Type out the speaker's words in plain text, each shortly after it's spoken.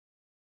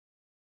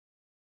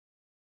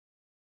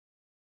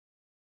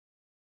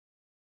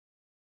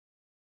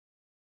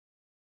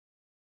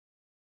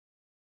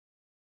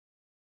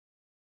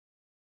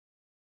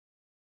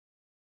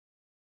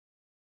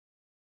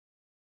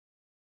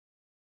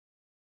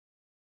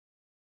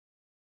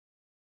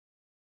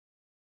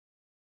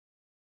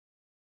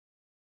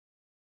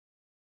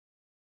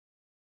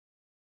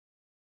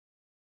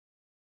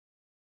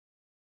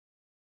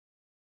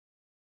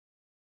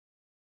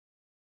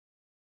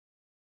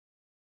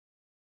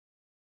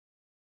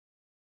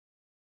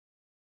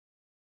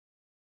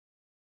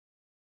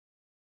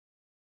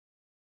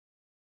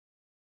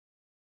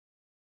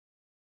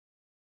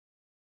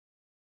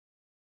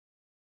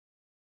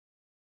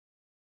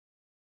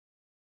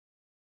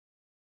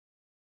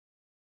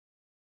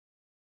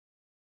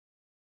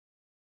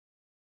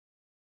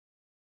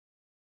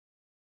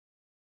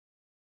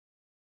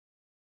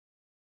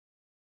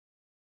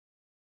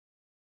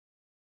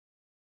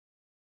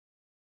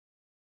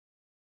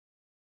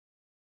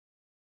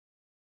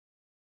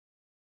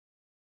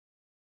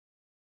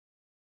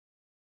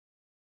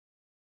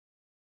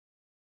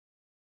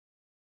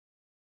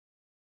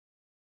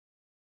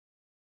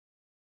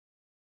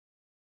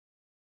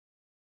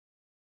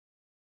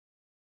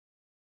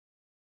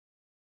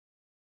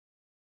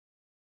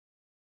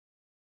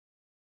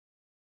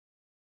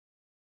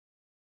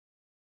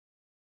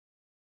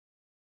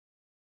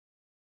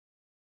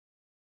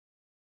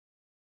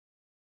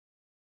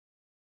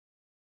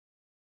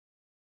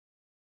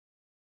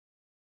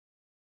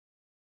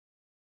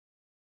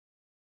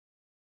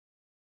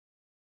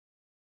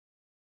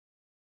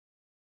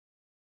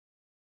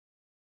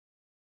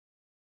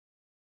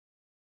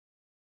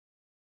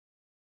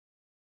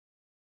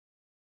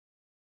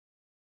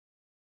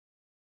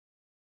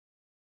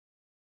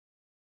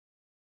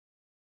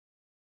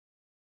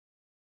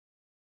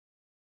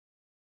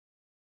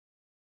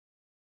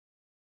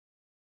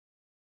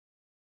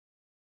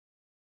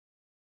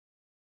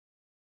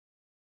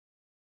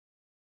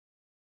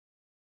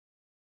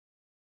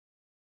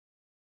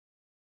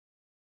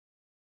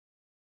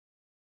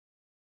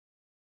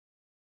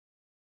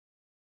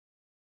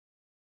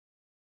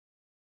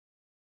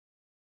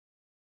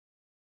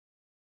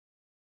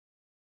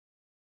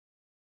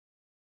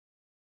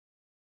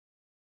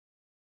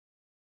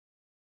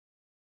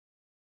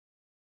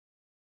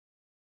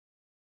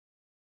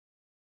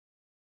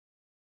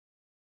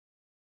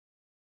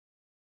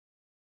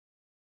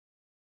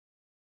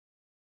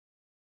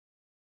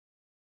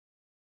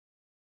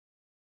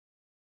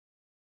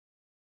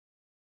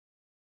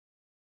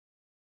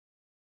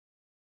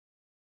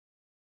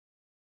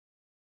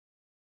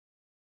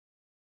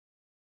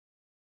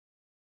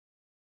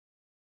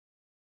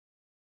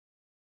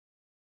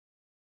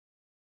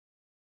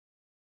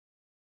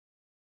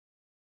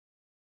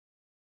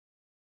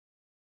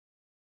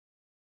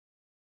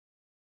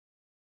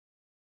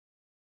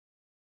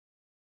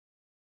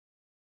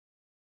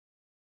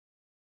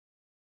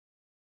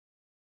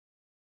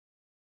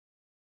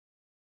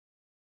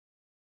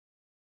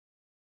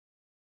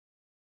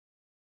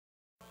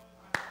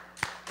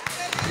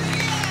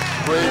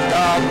Praise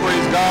God,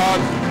 praise God.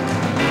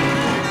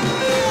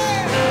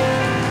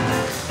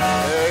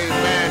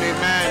 Amen,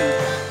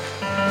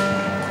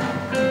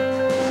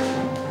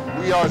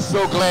 amen. We are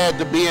so glad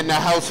to be in the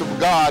house of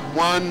God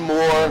one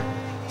more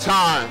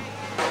time.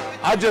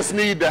 I just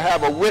need to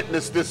have a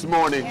witness this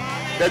morning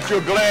that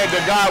you're glad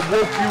that God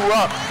woke you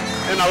up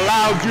and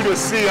allowed you to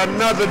see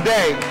another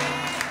day.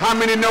 How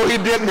many know he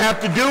didn't have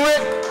to do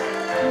it?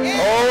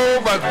 Oh,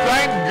 but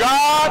thank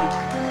God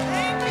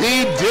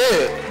he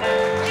did.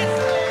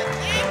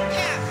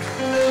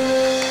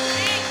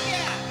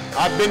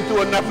 I've been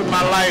through enough in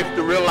my life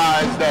to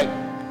realize that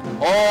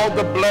all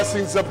the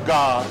blessings of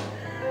God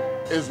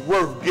is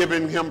worth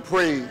giving him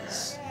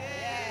praise,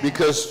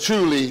 because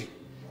truly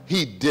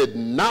he did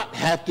not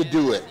have to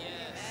do it.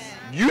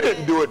 You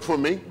didn't do it for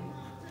me.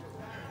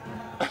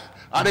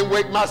 I didn't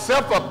wake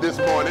myself up this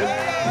morning.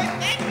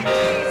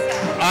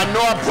 I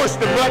know I pushed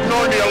the button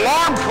on the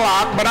alarm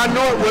clock, but I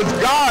know it was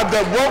God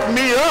that woke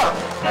me up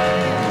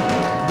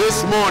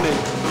this morning.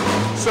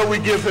 So we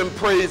give him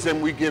praise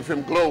and we give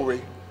him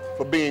glory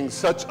for being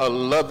such a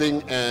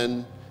loving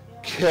and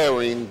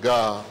caring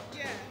God.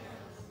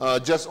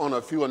 Just on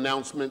a few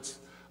announcements.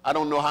 I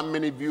don't know how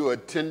many of you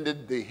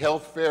attended the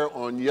health fair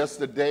on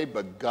yesterday,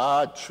 but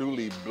God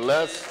truly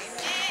blessed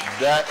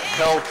that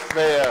health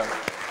fair.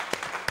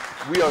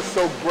 We are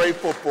so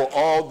grateful for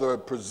all the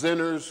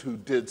presenters who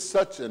did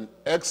such an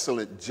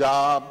excellent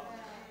job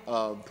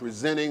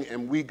presenting,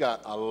 and we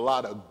got a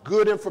lot of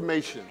good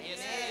information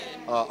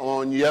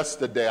on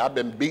yesterday. I've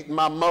been beating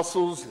my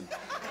muscles and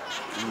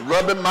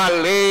rubbing my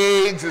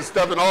legs and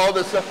stuff and all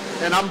this stuff,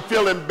 and I'm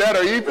feeling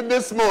better even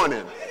this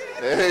morning.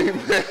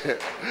 Amen.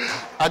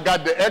 I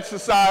got to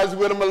exercise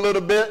with them a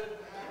little bit.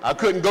 I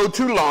couldn't go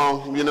too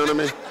long, you know what I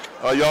mean?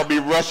 Y'all be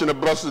rushing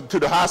to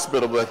the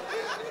hospital,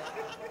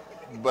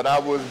 but I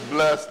was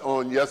blessed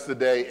on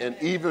yesterday, and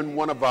even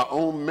one of our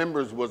own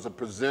members was a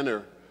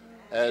presenter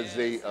as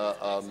a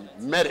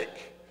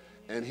medic,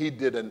 and he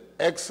did an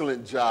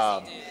excellent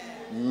job.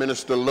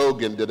 Minister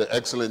Logan did an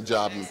excellent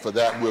job, and for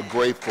that we're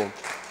grateful.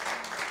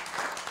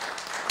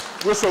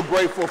 We're so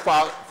grateful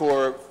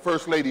for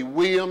First Lady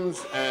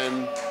Williams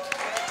and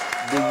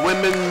the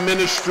women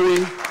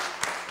ministry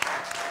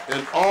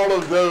and all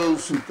of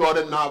those who thought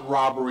it not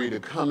robbery to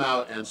come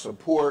out and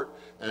support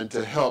and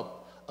to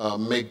help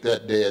make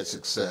that day a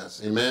success.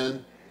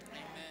 Amen?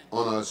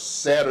 On a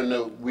sadder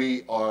note,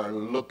 we are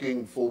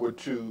looking forward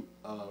to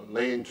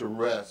laying to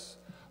rest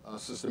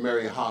Sister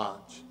Mary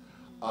Hodge,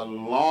 a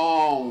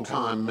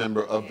long-time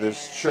member of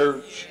this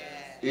church.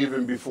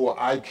 Even before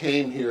I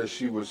came here,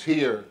 she was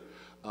here,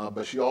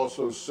 but she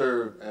also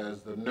served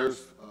as the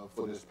nurse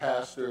for this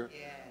pastor,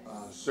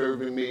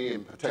 serving me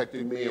and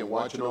protecting me and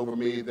watching over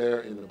me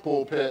there in the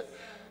pulpit.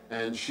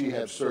 And she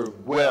has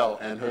served well,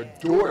 and her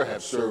daughter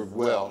has served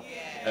well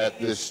at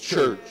this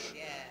church.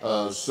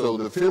 So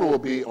the funeral will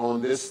be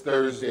on this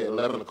Thursday at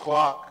 11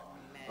 o'clock.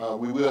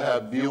 We will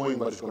have viewing,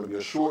 but it's going to be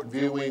a short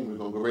viewing. We're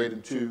going to go right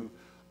into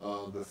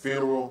the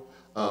funeral.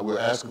 We're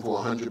asking for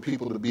 100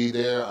 people to be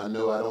there. I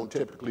know I don't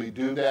typically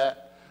do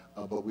that,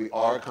 but we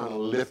are kind of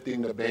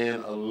lifting the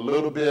band a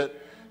little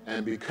bit.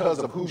 And because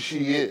of who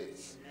she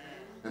is,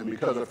 and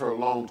because of her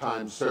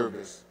long-time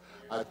service,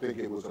 I think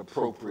it was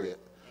appropriate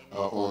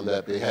on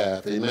that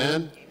behalf.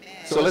 Amen?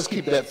 So let's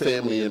keep that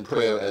family in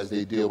prayer as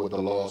they deal with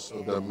the loss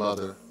of their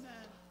mother.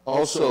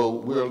 Also,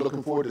 we're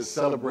looking forward to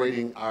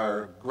celebrating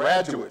our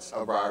graduates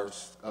of our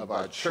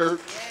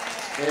church.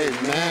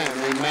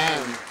 Amen,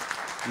 amen.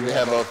 We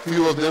have a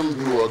few of them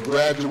who are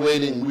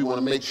graduating. We want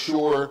to make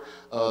sure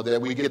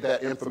that we get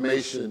that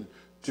information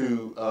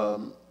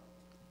to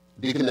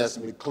Deaconess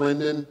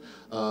McClendon,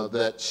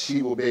 that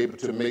she will be able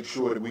to make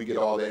sure that we get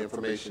all that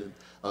information,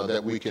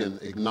 that we can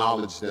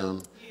acknowledge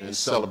them and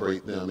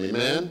celebrate them.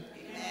 Amen?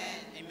 Amen.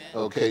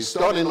 Okay,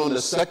 starting on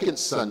the second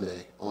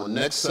Sunday, on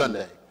next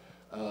Sunday,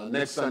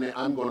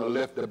 I'm going to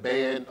lift the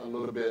band a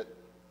little bit.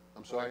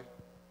 I'm sorry?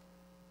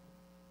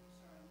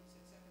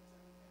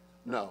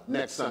 No,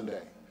 next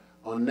Sunday.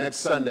 On next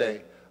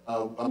Sunday,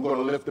 I'm going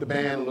to lift the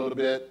band a little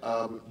bit.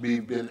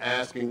 We've been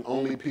asking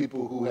only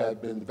people who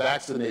have been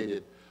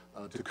vaccinated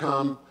to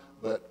come,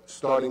 but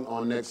starting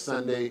on next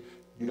Sunday,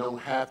 you don't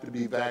have to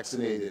be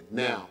vaccinated.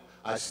 Now,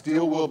 I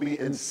still will be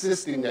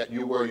insisting that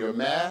you wear your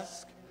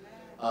mask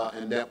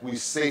and that we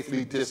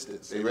safely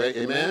distance.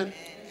 Amen?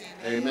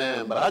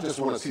 Amen. But I just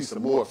want to see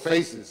some more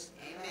faces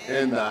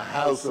in the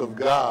house of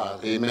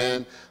God.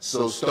 Amen.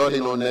 So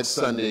starting on next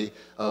Sunday,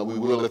 we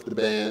will lift the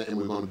band, and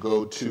we're going to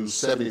go to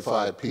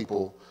 75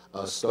 people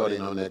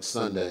starting on next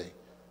Sunday.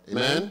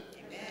 Amen?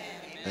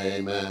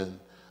 Amen.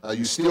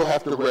 You still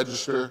have to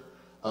register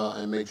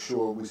and make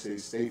sure we stay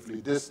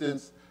safely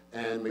distanced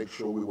and make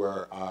sure we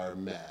wear our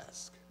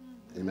mask.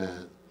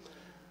 Amen.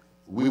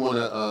 We want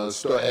to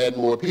start adding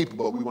more people,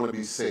 but we want to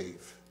be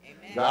safe.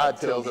 Amen. God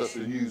tells us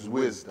to use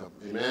wisdom.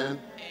 Amen? Amen.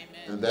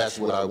 And that's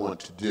what I want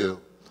to do.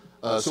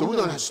 So we're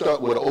going to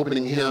start with an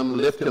opening hymn,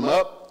 Lift Him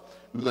Up.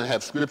 We're going to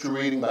have scripture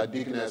reading by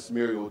Deaconess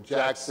Muriel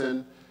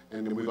Jackson,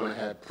 and then we're going to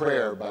have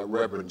prayer by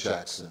Reverend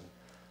Jackson.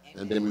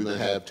 And then we're going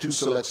to have two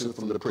selections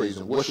from the praise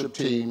and worship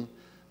team,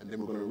 and then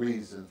we're going to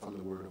reason from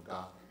the Word of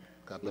God.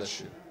 God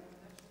bless you.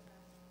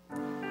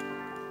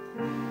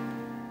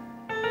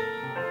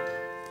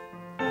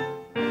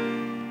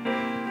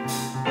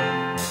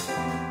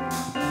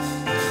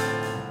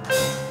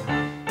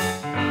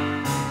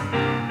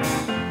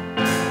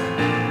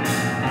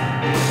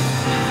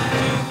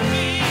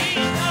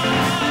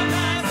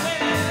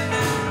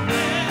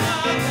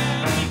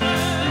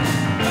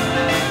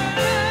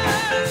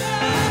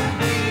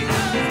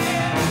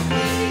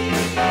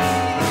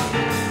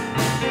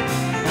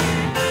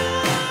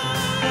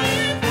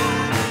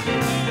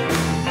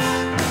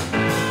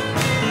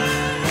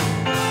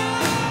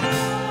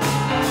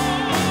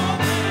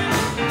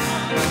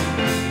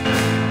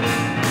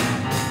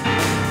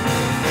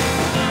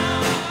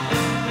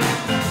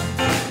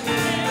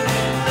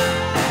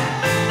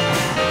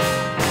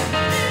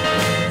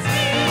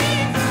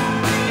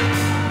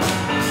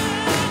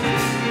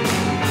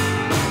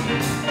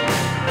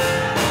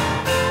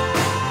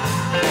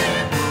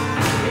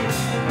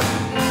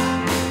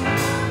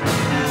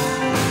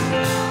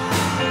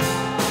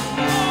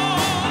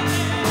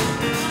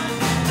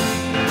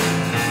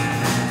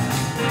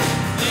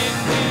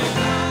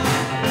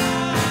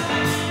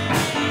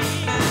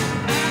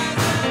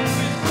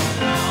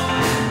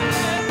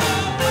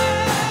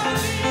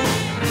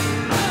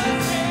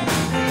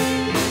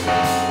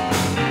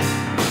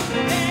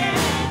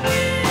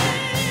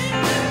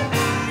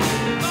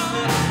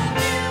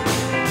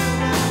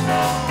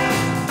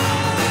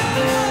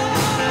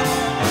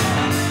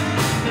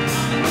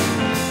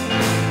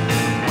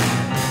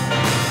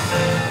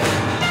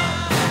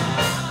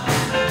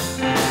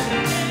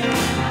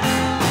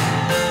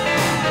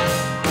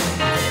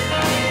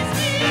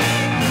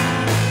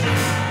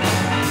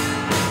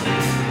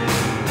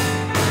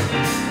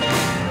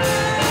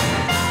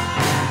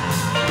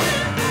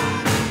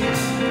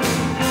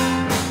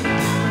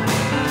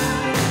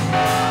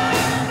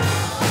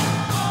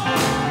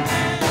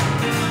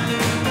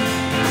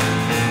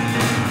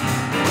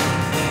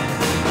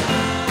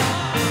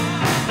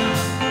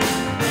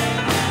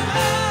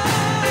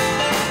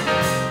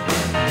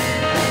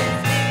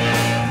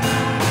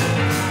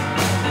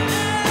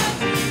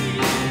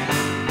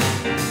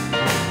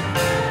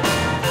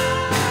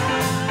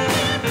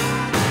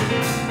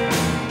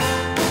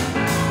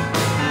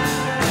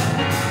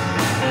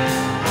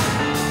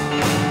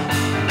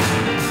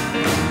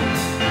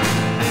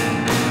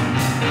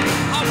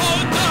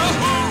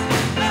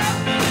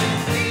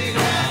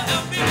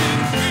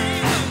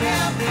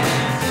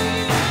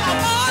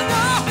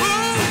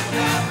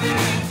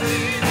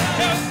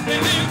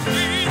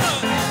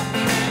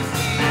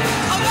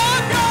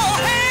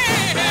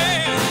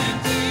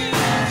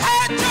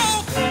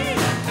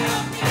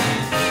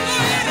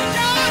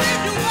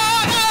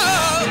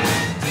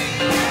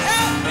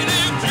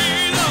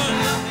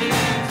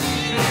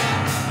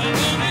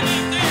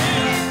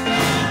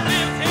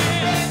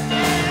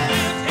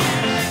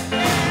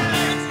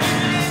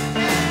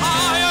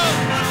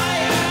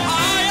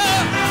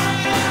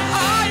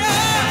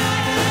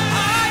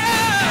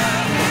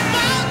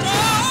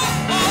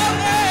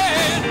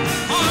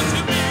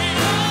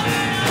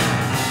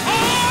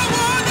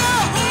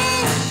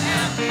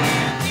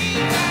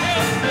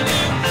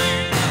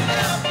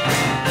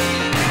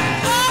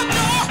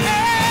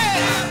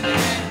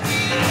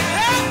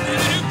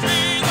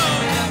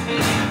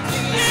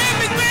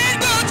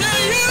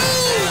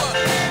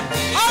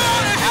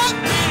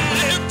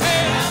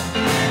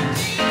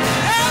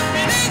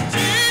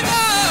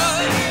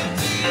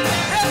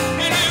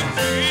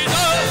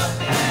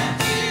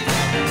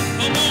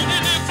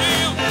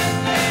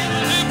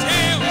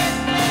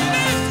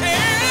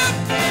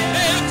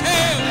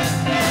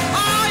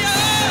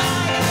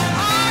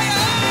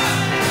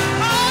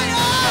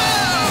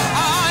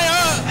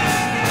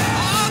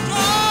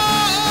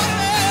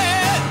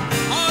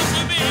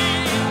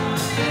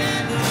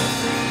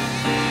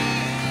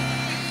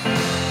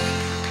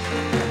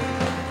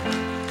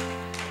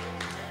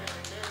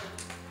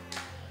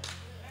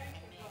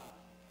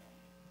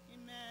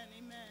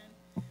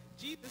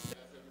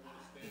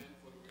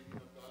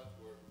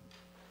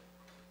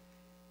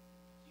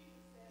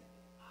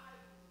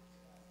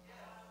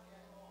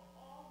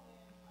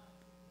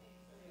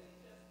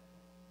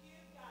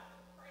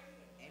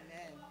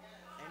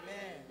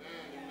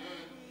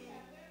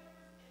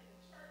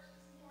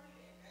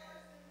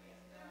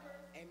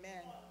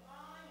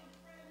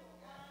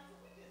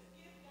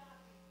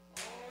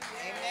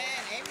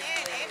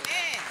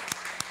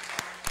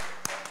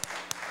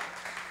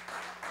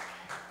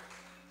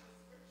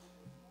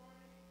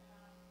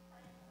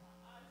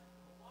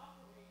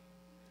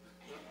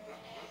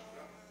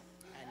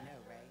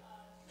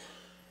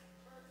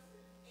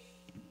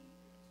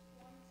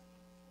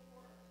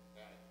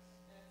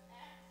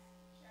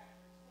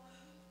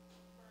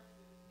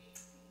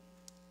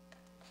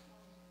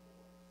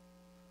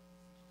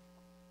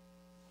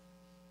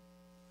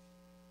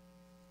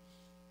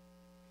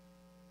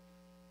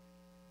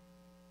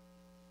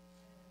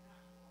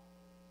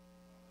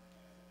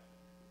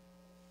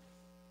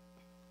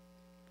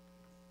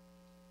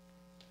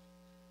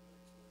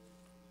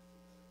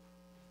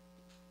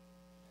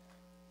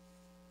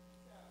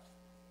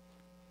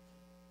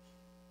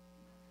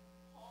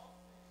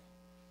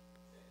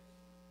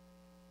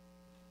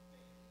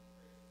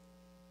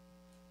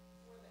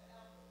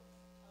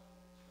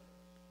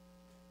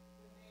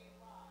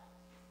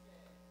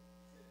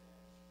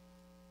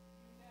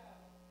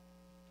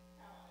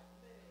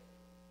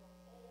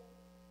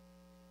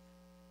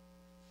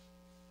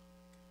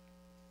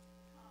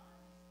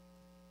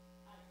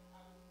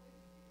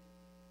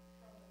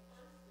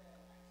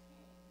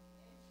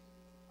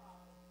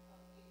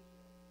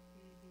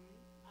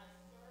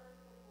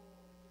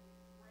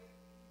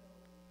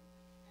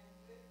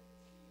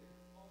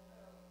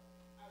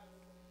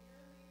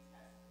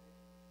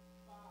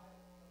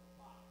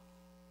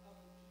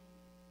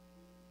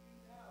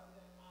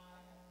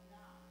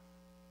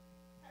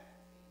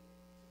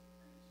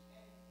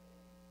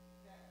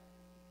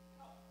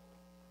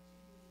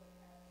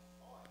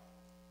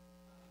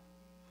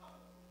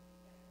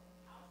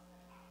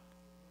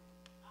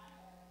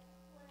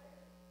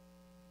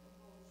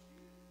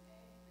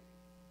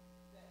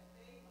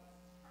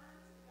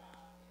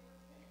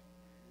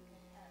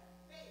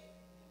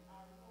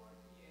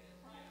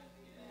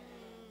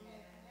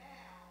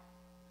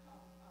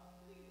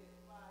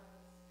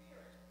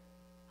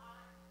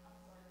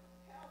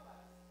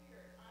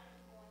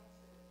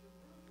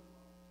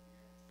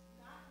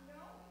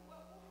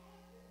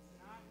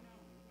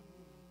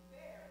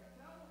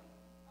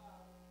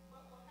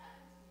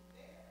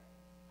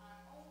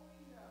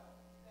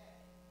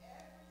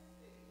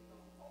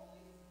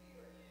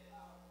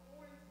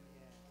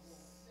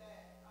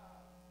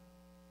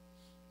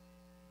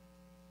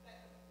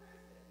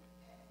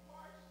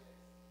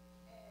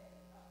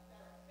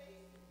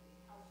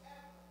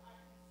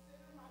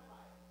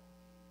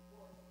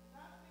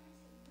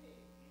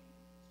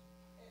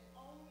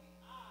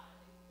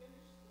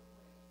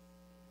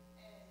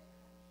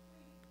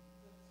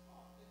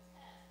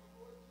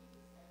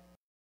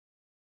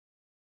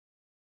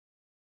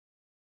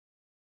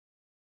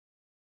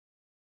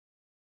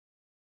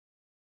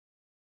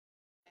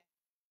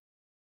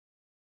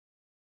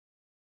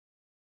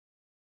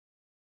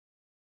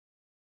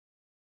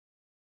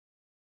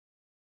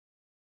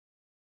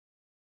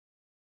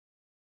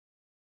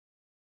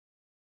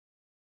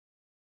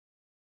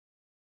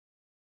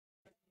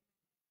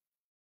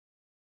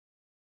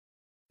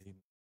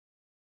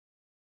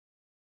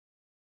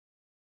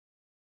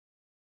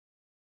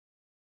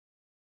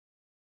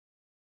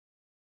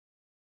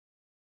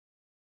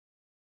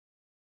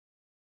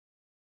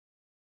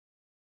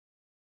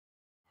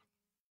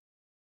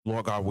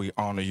 Lord God, we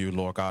honor you,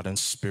 Lord God, in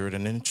spirit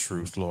and in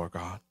truth, Lord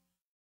God.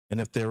 And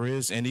if there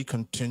is any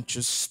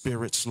contentious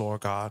spirits,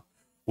 Lord God,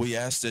 we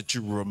ask that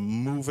you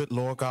remove it,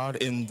 Lord God,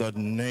 in the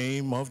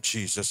name of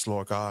Jesus,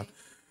 Lord God.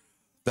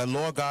 That,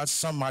 Lord God,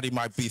 somebody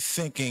might be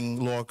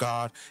thinking, Lord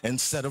God,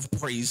 instead of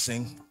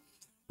praising.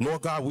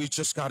 Lord God, we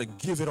just got to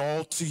give it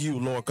all to you,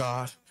 Lord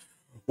God.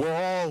 We're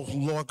all,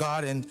 Lord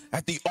God, and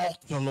at the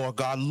altar, Lord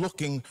God,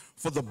 looking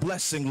for the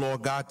blessing,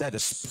 Lord God, that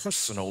is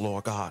personal,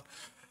 Lord God.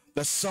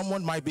 That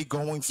someone might be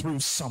going through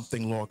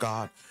something, Lord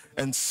God,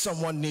 and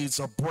someone needs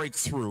a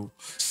breakthrough.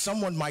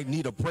 Someone might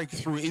need a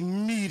breakthrough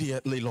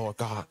immediately, Lord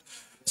God.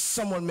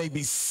 Someone may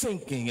be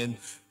sinking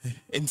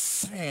in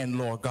sand,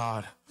 Lord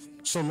God.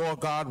 So, Lord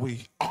God,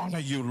 we honor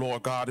you,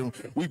 Lord God, and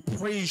we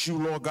praise you,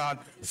 Lord God,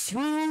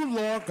 through,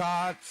 Lord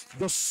God,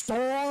 the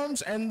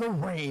storms and the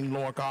rain,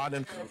 Lord God.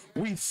 And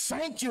we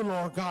thank you,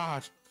 Lord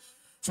God,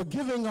 for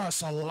giving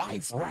us a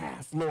life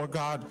raft, Lord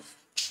God,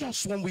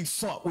 just when we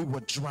thought we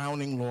were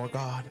drowning, Lord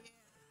God.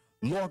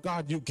 Lord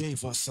God, you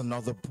gave us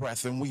another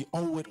breath, and we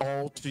owe it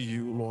all to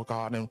you, Lord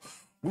God. And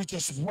we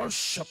just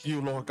worship you,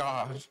 Lord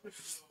God.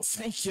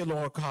 Thank you,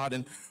 Lord God.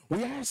 And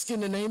we ask in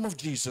the name of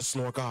Jesus,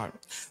 Lord God,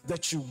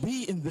 that you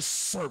be in this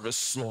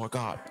service, Lord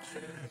God.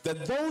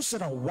 That those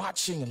that are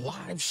watching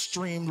live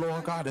stream,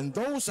 Lord God, and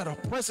those that are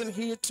present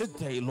here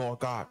today, Lord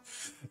God,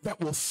 that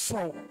will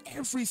throw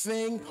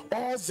everything,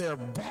 all their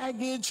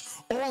baggage,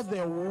 all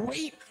their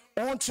weight,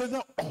 onto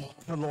the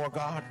altar, Lord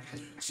God,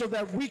 so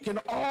that we can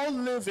all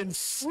live in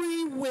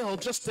free will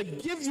just to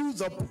give you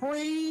the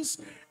praise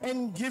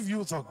and give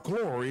you the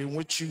glory in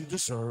which you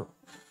deserve.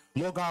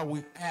 Lord God,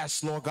 we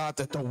ask, Lord God,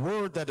 that the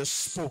word that is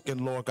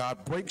spoken, Lord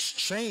God, breaks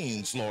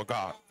chains, Lord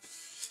God.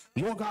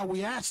 Lord God,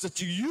 we ask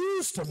that you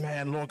use the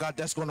man, Lord God,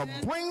 that's going to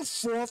bring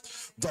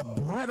forth the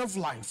bread of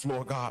life,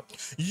 Lord God.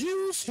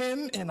 Use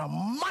him in a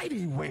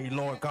mighty way,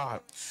 Lord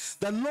God.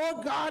 That,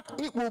 Lord God,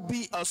 it will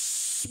be a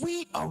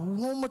sweet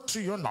aroma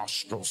to your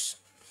nostrils.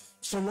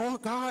 So,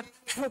 Lord God,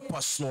 help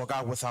us, Lord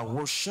God, with our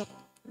worship.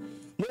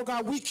 Lord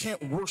God, we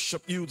can't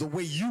worship you the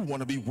way you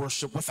want to be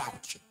worshiped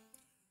without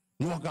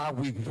you. Lord God,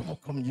 we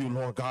welcome you,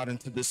 Lord God,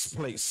 into this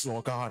place,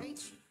 Lord God.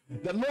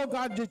 That, Lord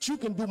God, that you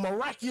can do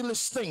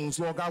miraculous things,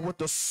 Lord God, with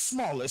the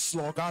smallest,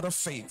 Lord God, of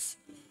faith.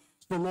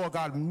 So, Lord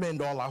God, mend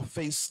all our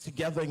faith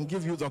together and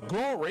give you the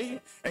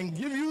glory and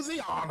give you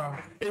the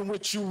honor in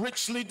which you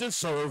richly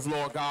deserve,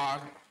 Lord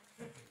God.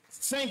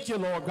 Thank you,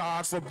 Lord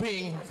God, for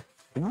being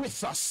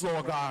with us,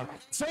 Lord God.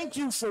 Thank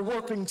you for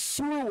working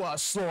through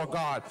us, Lord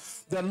God,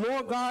 that,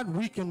 Lord God,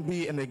 we can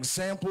be an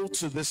example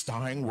to this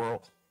dying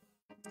world.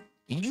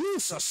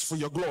 Use us for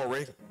your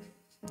glory.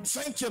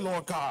 Thank you,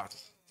 Lord God,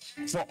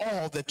 for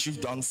all that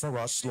you've done for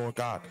us, Lord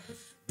God,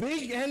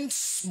 big and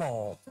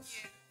small.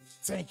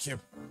 Thank you.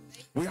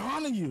 We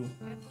honor you.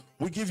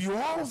 We give you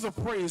all the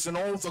praise and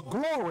all the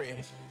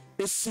glory.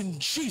 It's in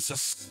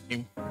Jesus'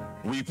 name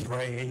we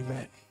pray,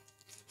 amen.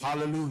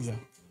 Hallelujah.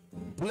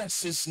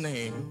 Bless his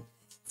name,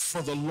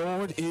 for the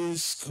Lord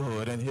is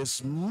good and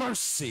his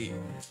mercy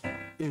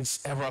is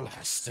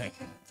everlasting.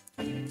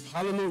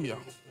 Hallelujah.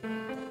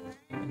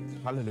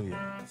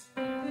 Hallelujah.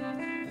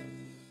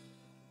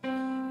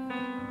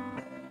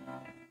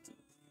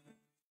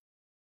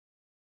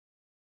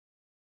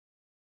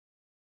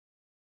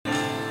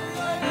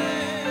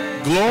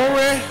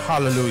 Glory,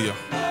 hallelujah.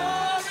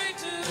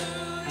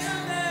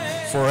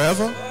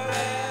 Forever.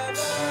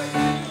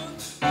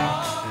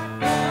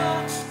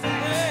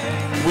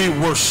 We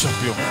worship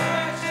you.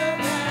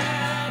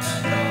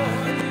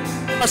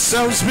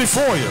 Ourselves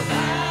before you.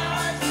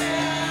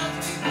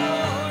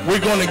 We're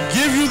going to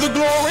give you the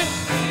glory.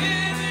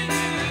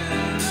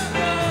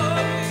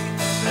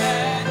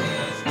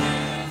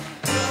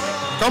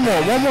 Come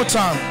on, one more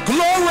time.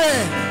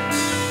 Glory.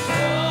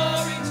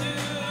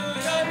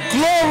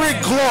 Glory,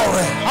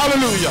 glory,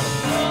 hallelujah.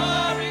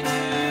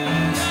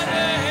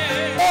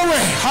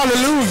 Glory,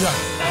 hallelujah.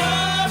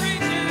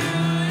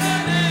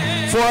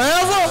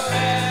 Forever,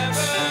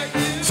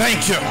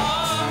 thank you.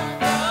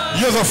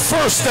 You're the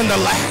first and the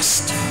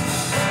last.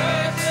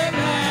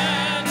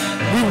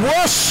 We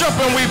worship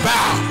and we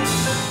bow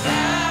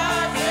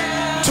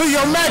to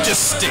your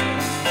majesty.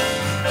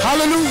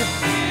 Hallelujah.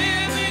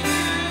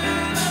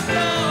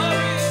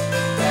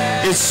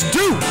 It's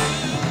due.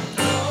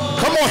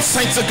 Come on,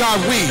 saints of God,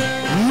 we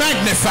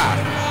magnify.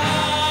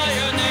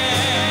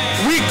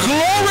 We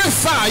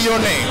glorify your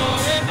name.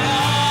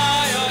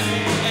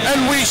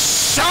 And we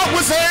shout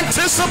with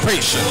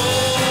anticipation.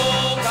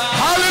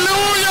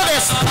 Hallelujah,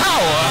 there's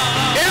power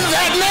in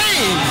that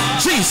name,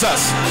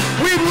 Jesus.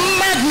 We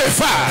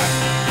magnify.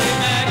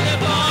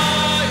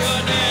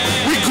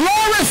 We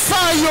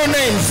glorify your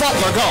name,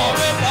 Father God.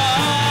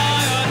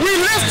 We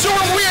lift you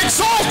and we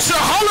exalt you.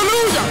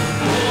 Hallelujah.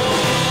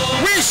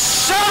 We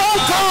shout, oh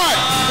God,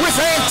 with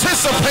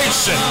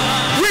anticipation.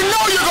 We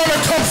know you're going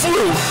to come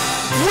through.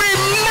 We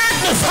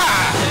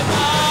magnify.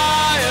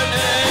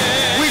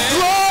 We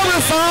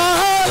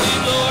glorify.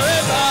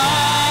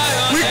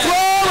 We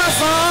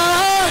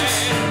glorify.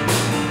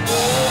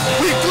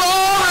 We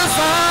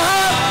glorify.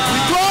 We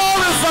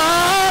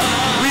glorify.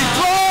 We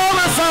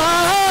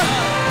glorify.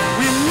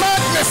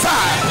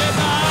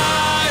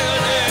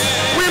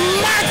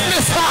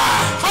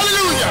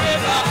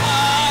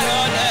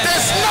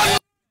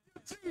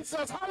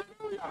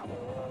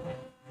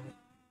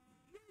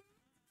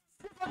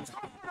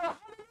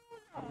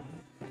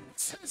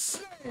 It's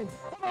his name,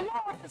 for the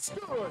Lord is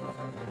good.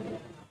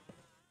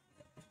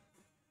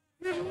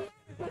 We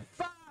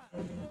magnify,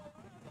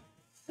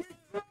 we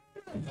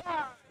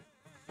glorify,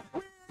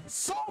 we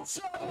exalt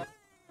your name,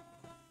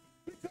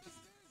 because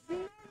there's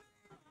none.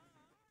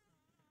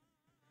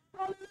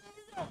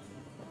 Hallelujah.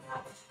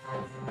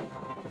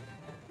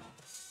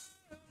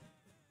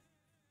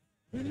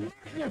 We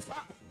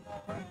magnify,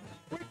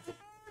 we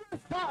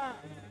glorify.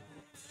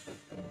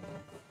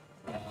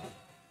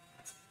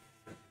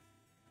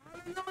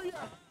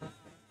 Hallelujah.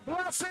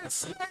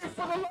 Blessed name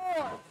for the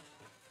Lord.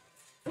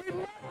 We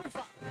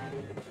magnify.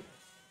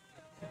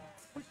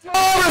 We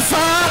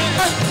glorify.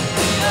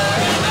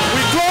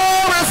 We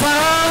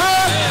glorify.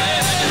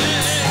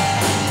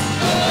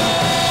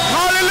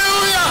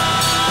 Hallelujah.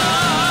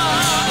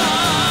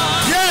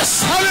 Yes,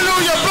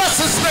 hallelujah. Bless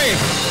his name.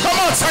 Come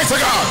on, saints of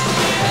God.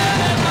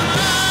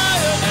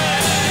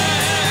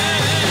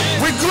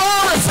 We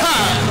glorify.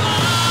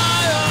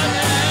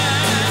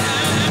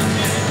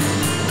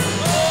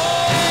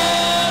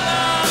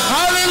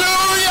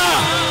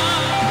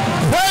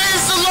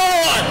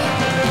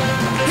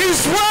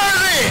 He's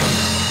worthy.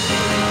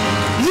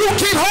 You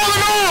keep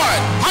holding on.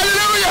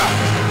 Hallelujah.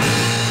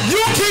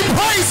 You keep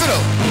praising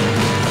him.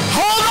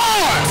 Hold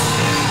on.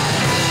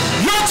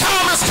 Your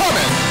time is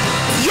coming.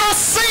 Your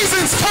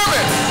season's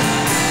coming.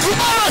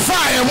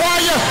 Glorify him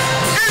while you're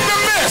in the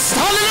midst.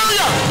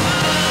 Hallelujah.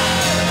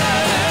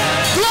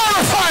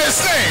 Glorify his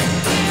name.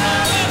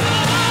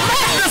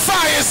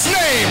 Magnify his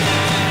name.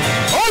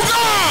 Oh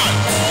God.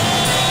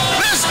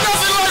 There's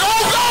nothing like,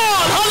 oh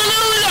God.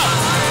 Hallelujah.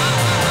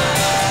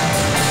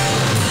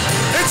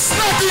 It's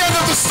not the end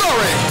of the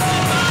story.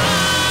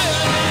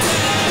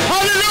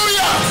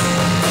 Hallelujah.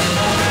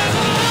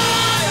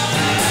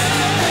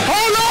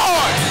 Oh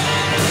Lord.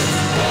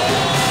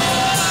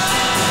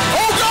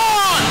 Oh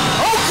God.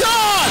 Oh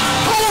God.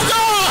 Oh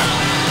God.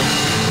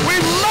 We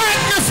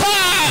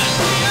magnify.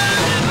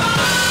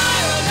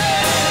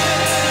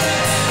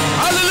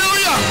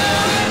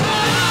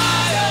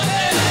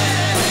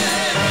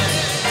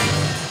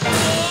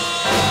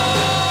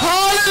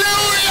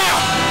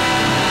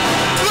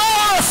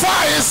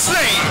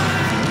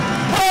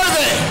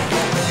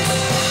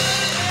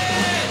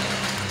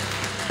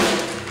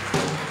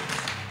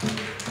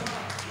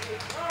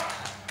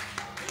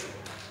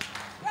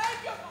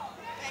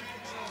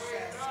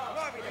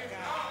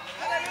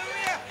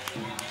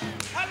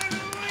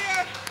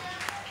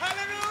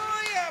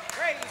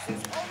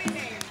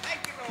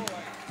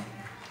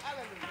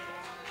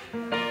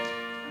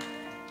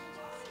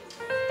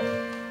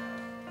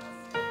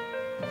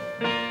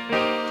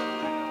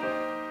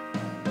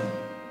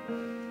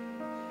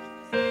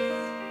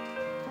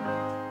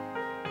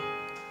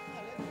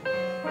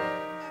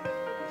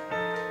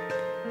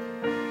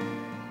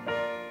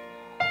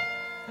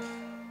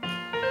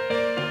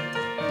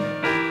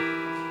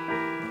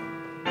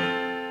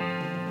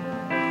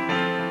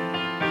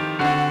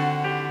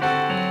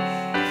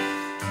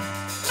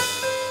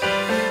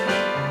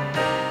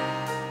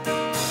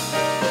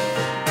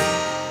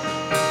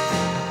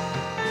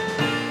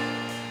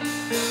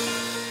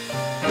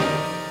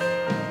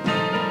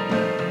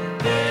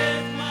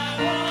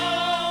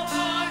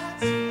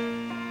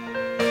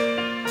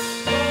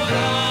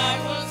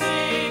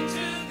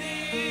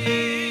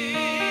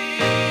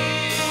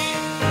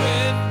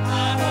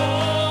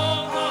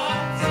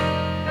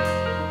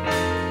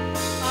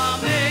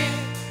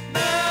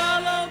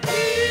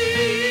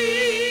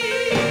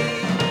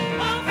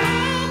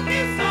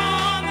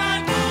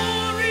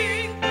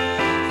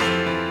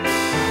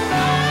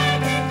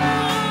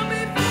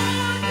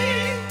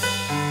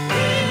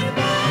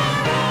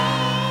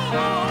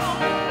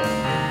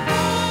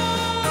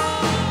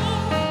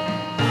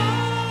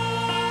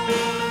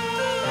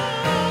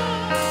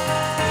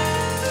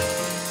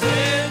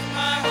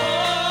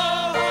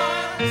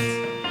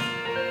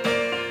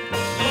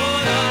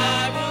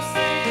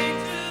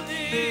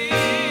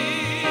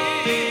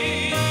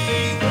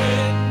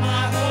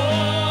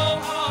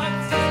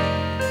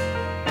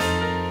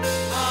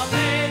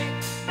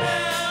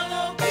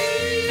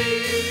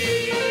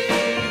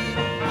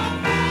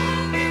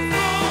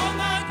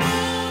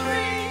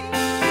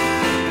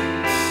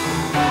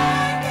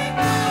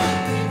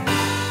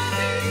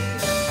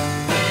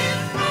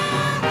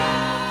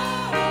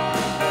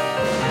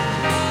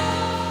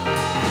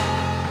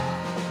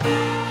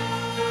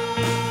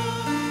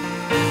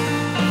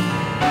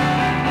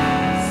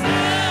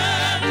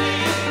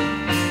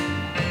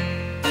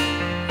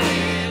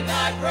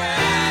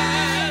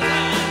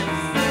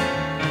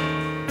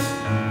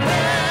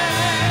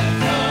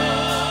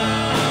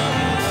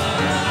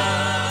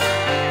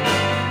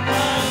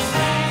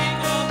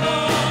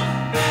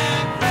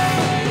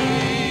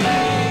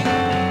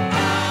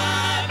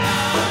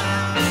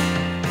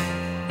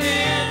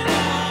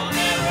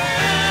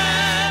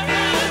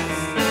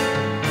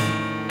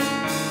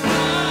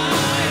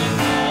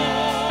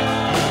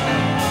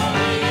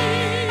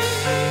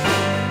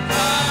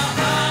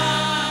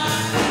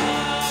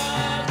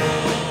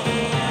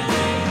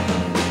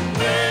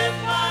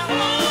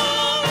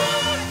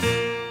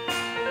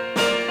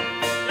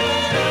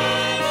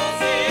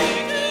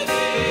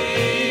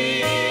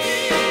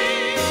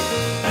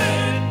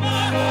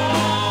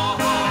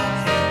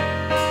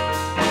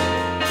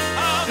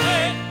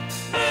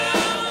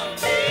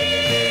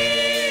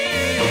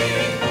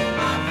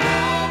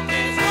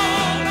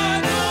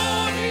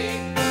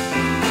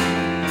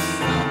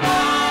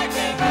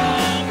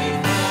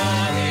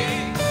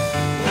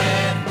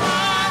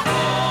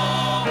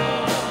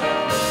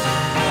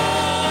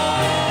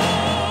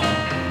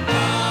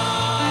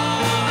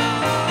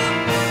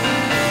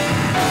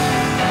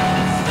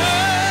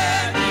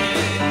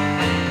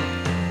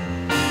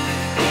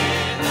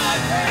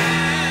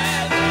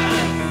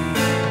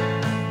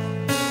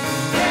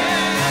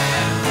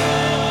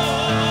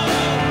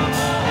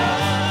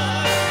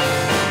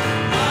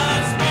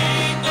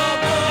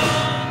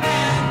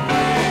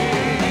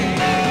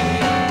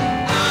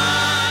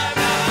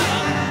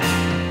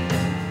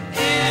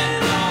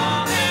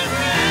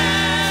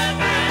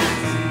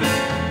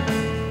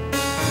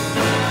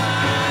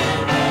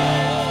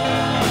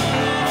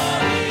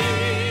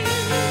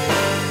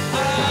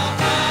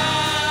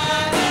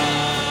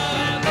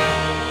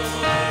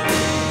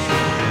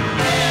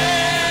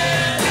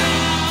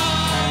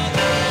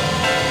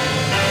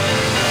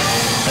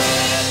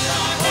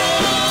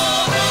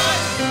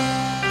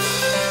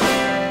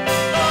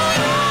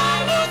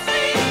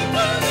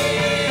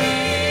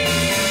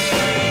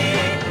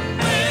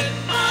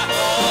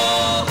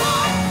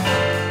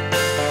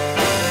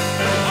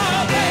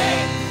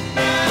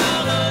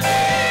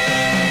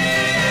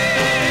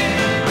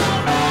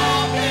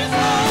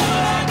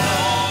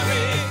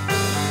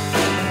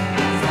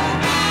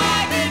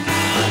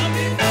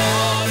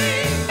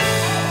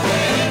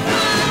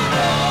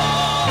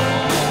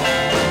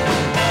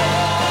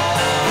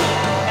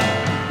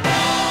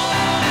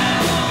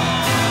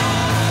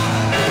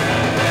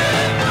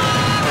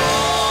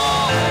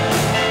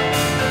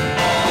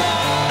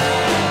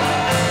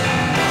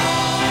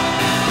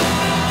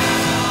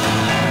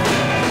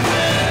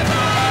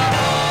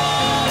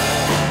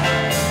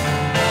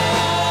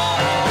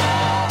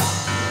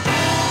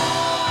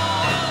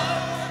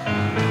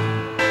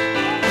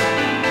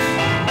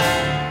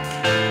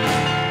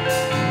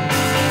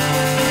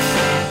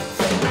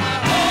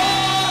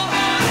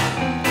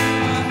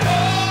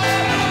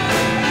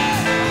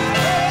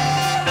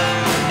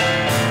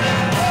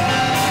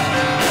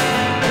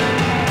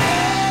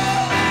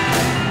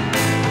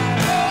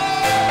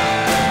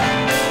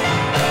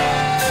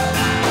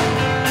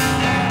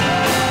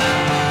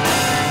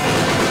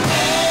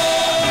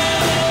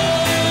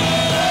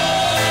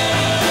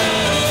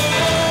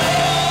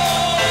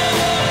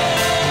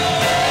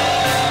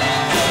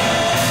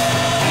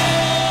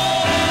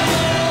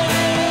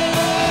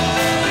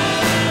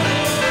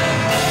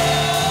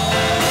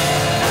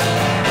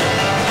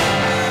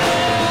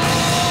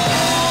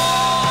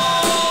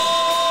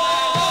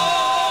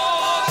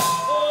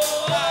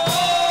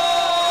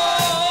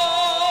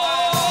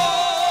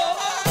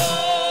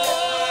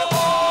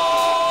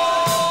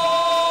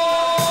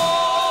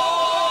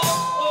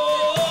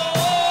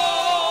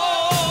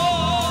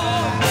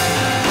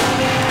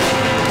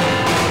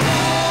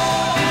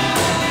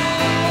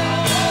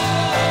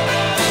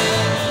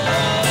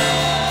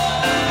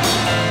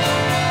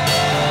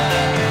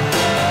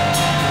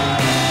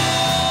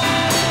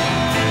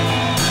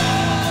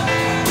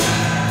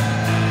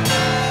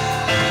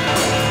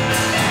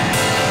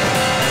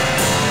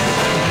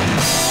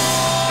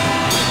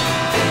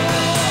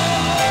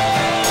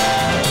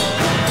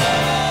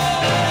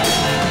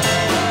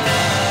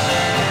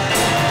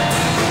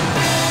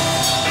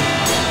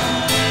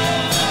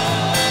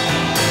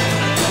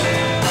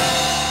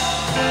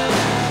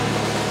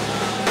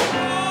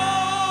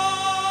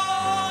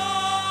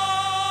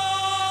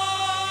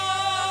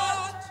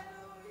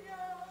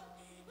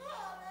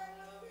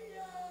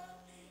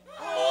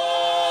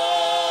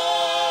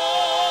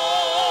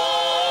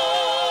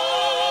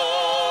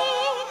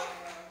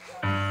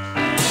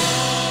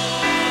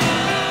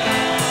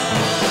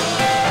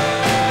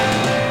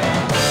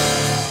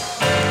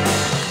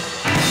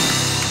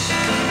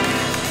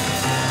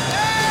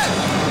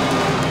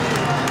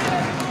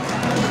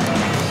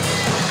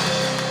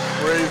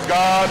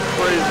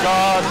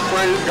 God,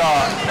 praise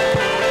God.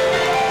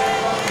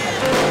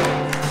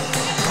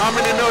 How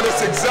many know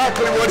that's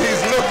exactly what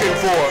he's looking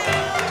for?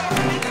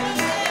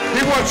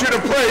 He wants you to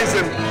praise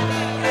him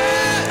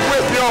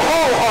with your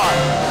whole heart.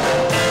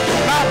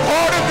 Not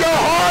part of your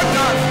heart,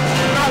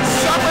 not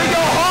some of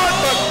your heart,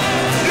 but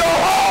your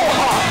whole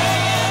heart.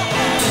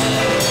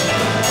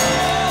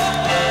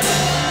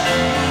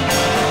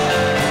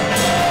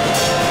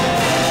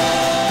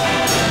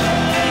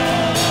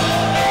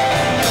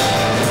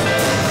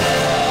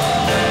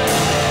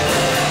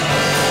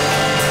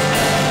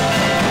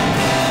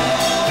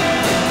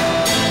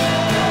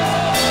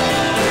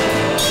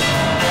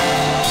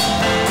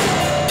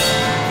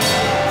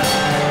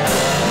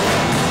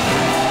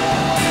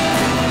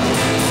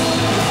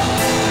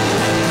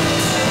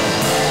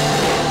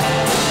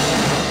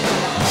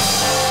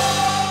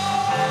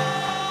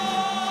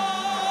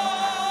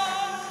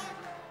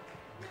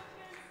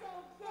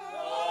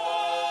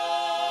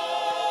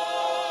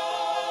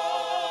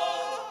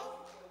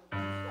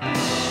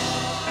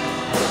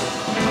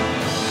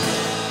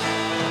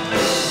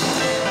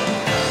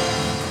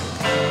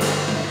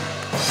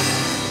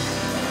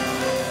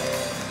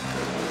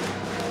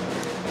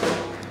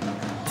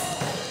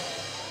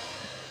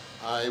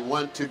 I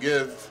want to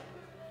give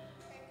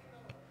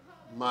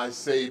my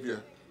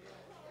Savior,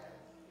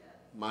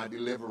 my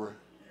deliverer,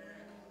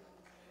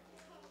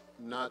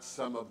 not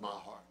some of my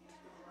heart,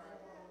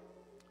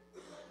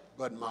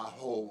 but my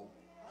whole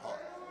heart.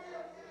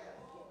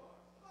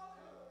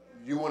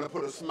 You want to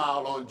put a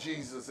smile on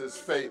Jesus'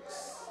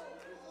 face?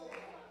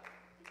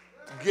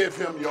 Give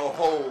him your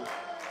whole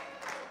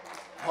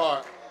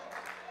heart.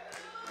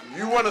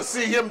 You want to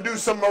see him do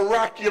some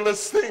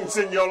miraculous things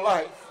in your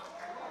life?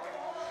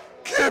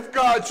 Give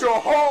God your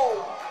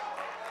whole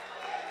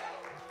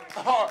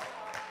heart.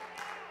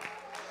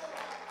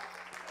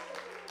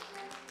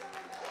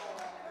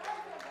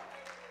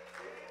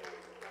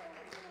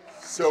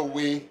 So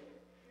we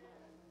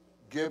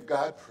give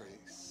God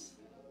praise.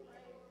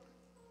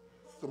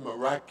 The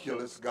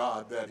miraculous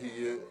God that he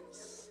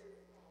is.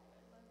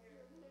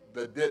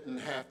 That didn't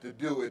have to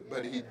do it,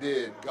 but he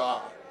did,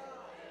 God.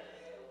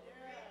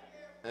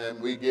 And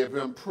we give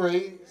him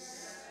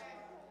praise.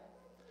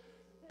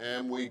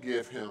 And we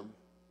give him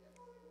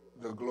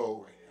the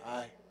glory.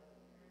 I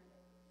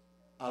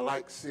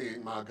like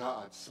seeing my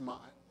God smile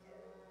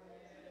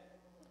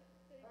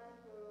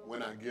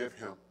when I give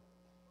him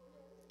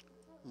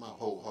my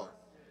whole heart.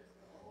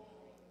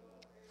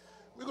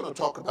 We're going to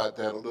talk about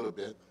that a little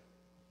bit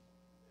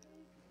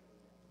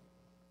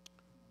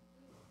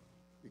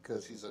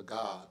because he's a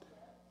God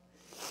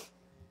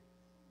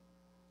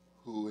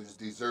who is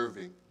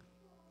deserving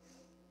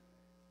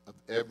of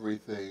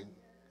everything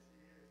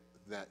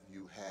that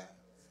you have.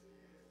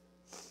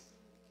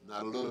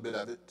 Not a little bit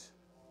of it,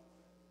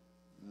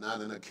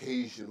 not an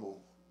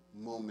occasional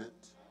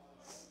moment,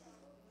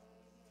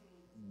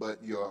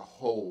 but your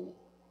whole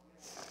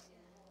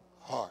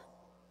heart.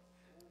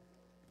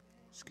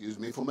 Excuse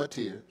me for my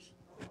tears.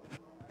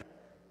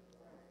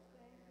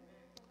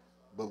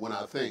 But when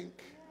I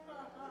think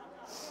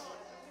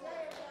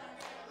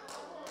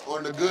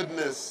on the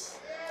goodness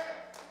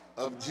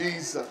of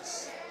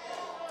Jesus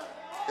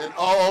and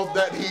all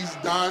that he's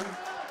done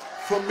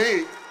for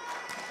me,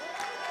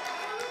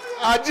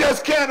 I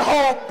just can't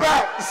hold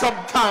back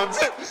sometimes.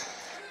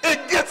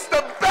 It gets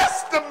the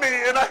best of me.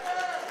 And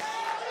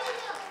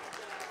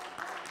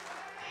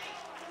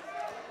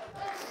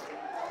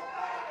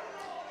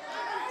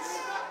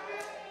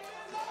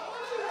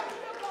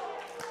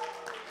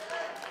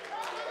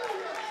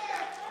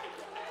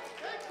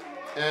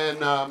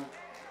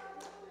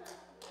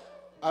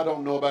I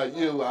don't know about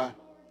you. I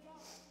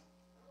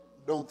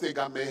don't think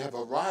I may have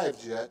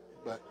arrived yet,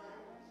 but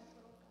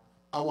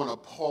I want a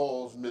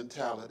Paul's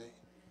mentality.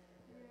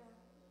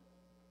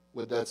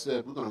 With that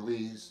said, we're going to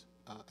read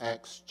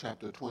Acts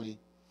chapter 20,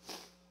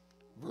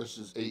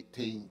 verses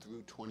 18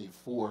 through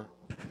 24.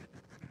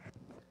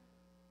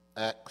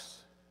 Acts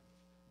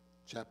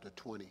chapter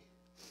 20,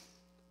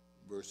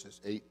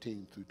 verses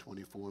 18 through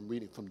 24. I'm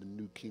reading from the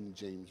New King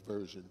James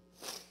Version.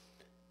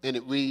 And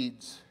it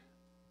reads,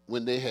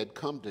 when they had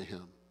come to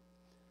him,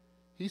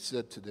 he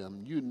said to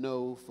them, you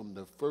know from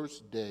the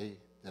first day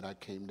that I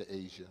came to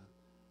Asia,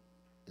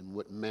 in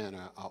what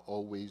manner I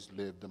always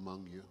lived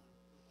among you,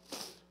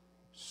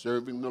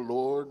 serving the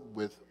Lord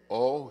with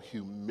all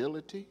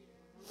humility,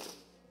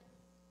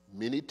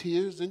 many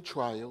tears and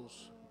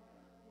trials,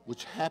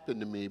 which happened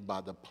to me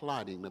by the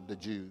plotting of the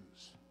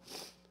Jews,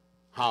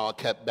 how I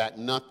kept back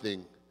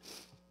nothing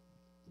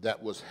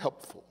that was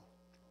helpful,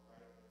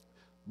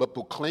 but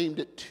proclaimed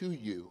it to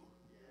you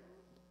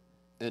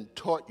and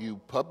taught you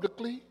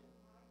publicly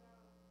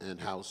and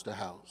house to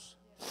house,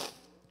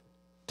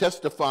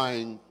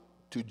 testifying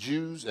to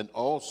Jews and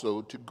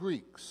also to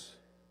Greeks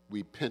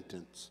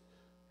repentance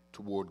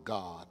toward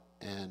God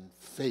and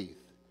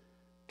faith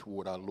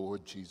toward our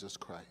Lord Jesus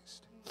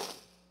Christ.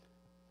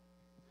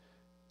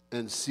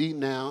 And see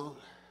now,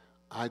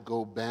 I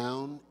go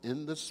bound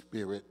in the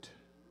Spirit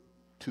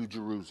to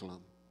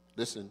Jerusalem.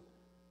 Listen,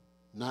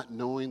 not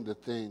knowing the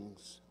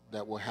things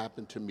that will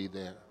happen to me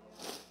there.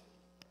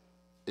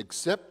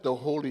 Except the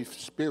Holy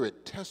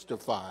Spirit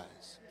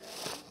testifies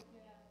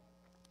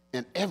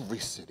in every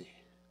city,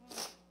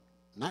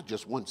 not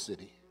just one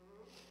city,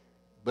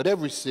 but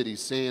every city,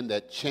 saying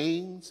that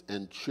chains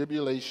and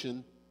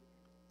tribulation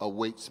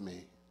awaits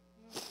me.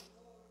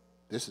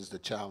 This is the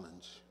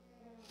challenge.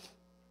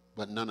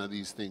 But none of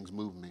these things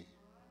move me.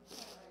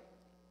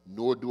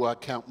 Nor do I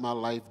count my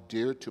life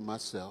dear to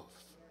myself,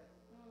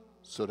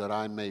 so that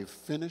I may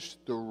finish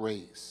the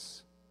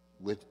race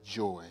with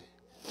joy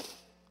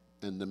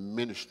in the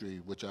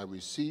ministry which I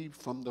received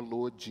from the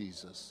Lord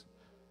Jesus,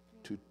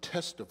 to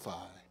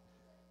testify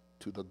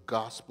to the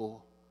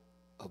gospel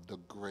of the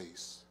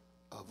grace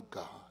of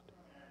God.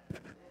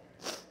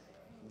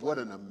 What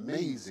an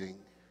amazing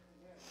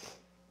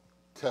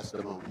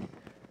testimony.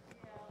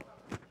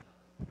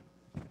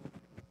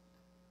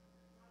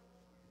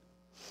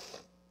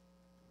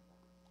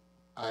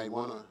 I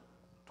want to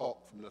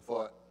talk from the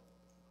thought,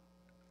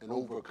 an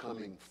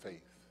overcoming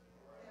faith.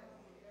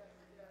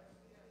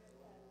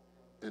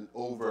 An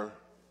overcoming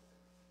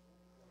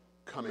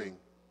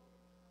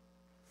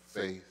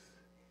faith.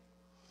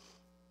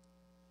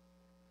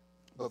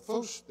 But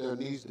first, there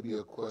needs to be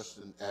a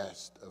question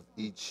asked of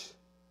each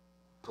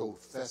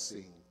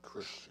professing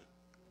Christian.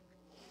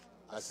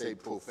 I say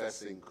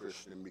professing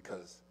Christian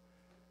because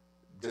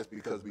just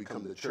because we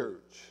come to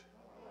church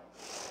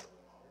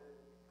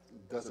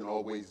doesn't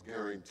always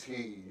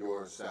guarantee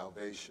your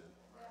salvation.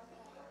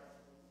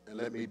 And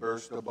let me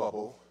burst a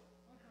bubble.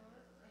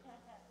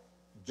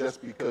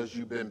 Just because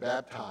you've been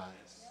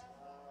baptized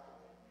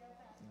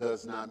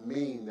does not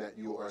mean that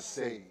you are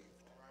saved.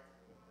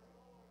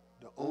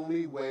 The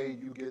only way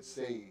you get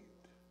saved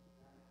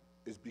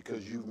is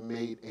because you've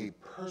made a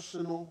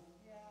personal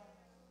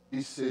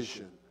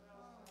decision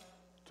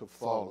to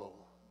follow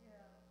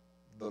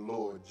the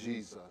Lord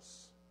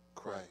Jesus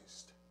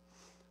Christ.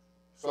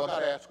 So I got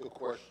to ask a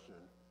question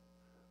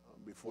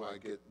before I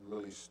get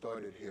really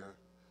started here.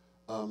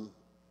 Are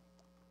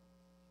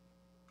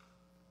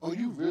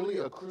you really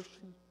a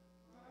Christian?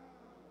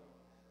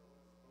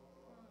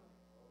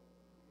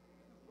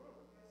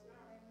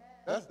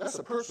 That's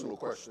a personal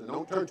question.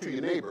 Don't turn to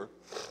your neighbor.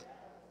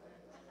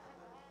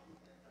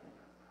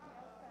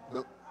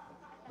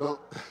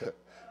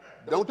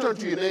 Don't turn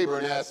to your neighbor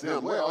and ask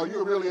them, well, are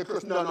you really a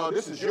Christian? No,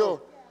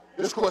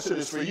 this question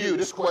is for you.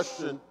 This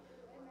question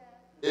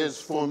is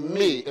for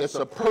me. It's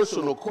a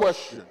personal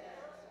question.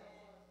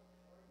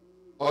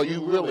 Are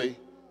you really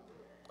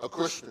a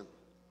Christian?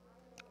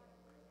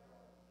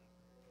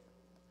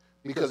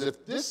 Because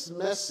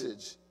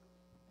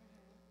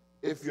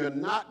if you're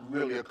not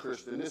really a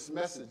Christian, this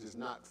message is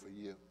not for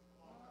you.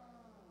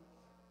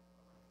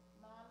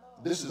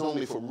 This is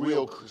only for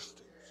real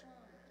Christians.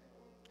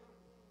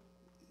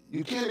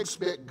 You can't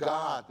expect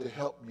God to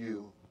help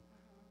you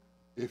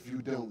if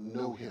you don't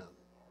know him.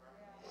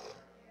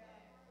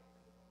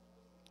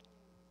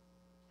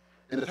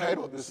 And the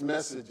title of this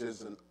message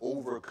is An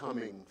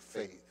Overcoming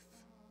Faith.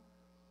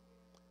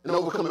 An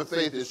overcoming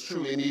faith is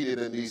truly needed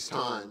in these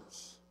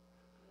times.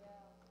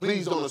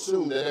 Please don't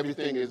assume that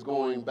everything is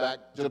going back,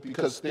 just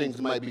because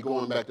things might be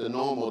going back to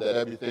normal, that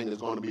everything is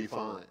going to be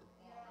fine.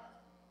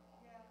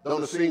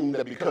 Don't assume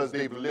that because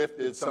they've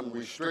lifted some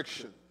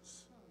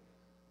restrictions,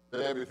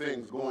 that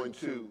everything's going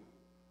to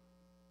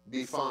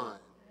be fine.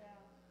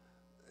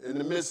 In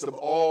the midst of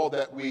all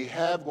that we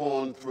have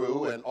gone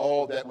through and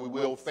all that we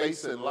will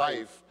face in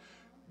life,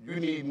 you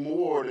need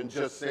more than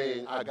just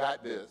saying, I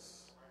got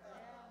this.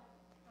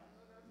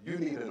 You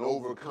need an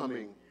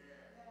overcoming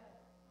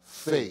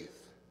faith.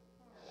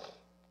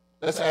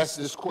 Let's ask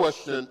this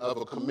question of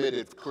a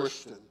committed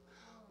Christian.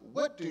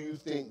 What do you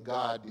think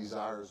God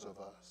desires of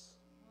us?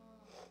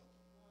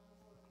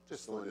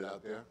 Just throwing it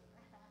out there.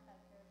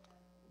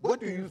 What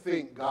do you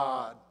think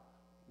God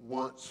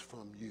wants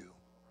from you?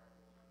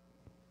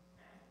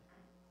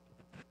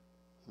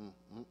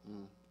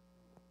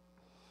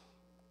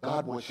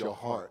 God wants your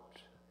heart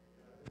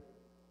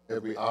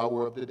every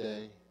hour of the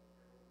day,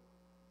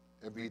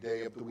 every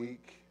day of the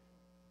week,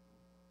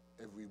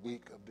 every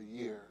week of the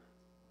year.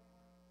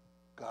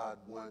 God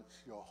wants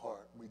your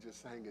heart. We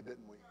just sang it,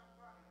 didn't we?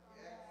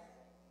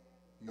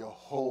 Your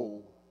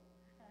whole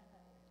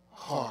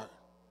heart.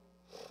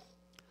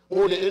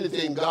 More than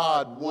anything,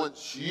 God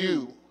wants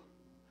you.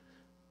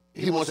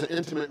 He wants an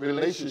intimate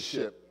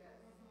relationship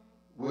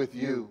with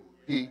you.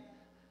 He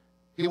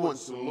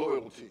wants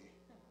loyalty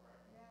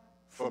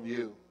from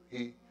you.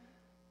 He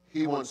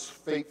wants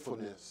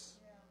faithfulness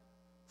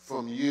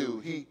from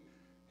you. He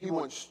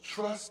wants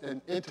trust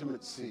and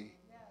intimacy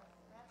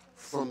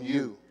from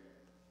you.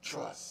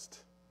 Trust.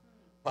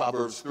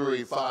 Proverbs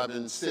 3, 5,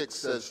 and 6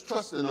 says,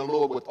 trust in the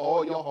Lord with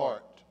all your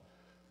heart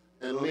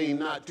and lean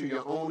not to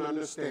your own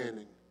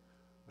understanding,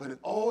 but in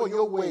all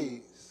your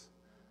ways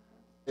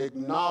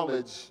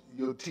acknowledge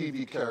your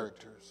TV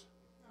characters.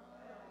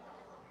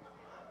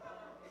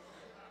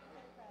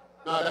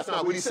 No, that's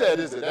not what he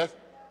said, is it?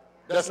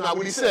 That's not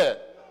what he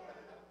said.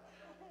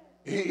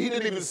 He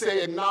didn't even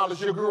say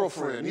acknowledge your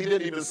girlfriend. He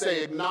didn't even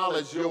say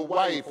acknowledge your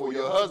wife or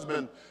your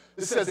husband.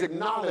 It says,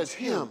 acknowledge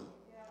him,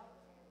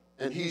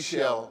 and he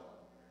shall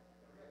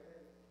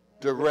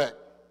direct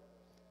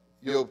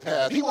your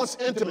path. He wants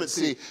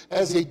intimacy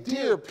as a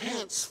deer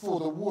pants for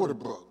the water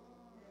brook.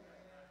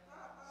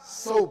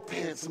 So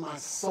pants my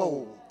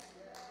soul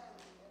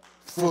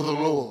for the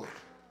Lord.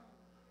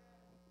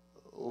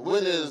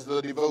 When is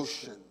the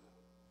devotion?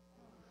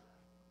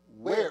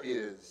 Where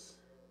is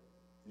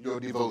your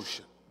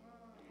devotion?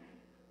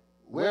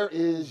 Where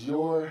is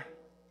your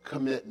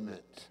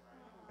commitment?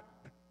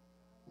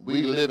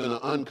 We live in an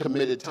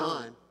uncommitted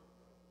time.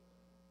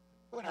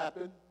 What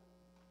happened?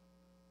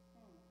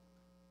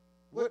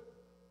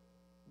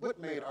 What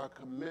made our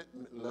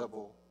commitment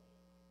level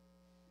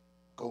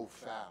go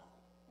foul?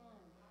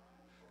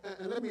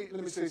 And let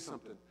me say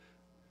something.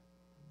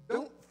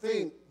 Don't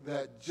think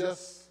that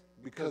just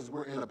because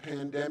we're in a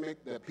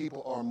pandemic that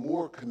people are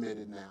more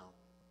committed now.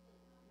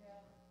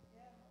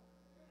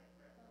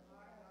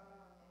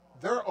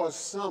 There are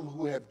some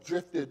who have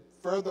drifted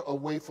further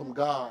away from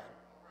God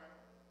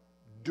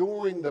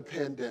during the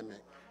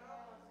pandemic.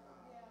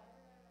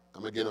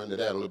 I'm going to get into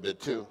that a little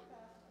bit too.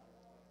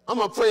 I'm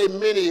afraid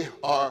many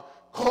are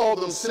call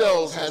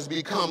themselves has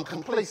become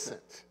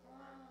complacent,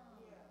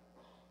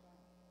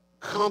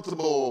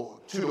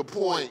 comfortable to the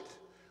point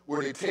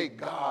where they take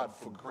God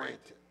for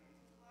granted.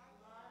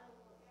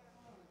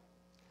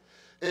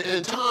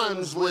 In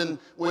times when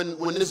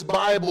this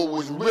Bible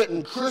was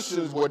written,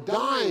 Christians were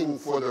dying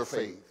for their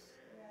faith.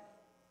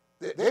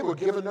 They were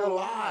giving their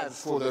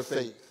lives for their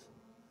faith.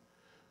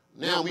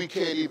 Now we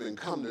can't even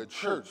come to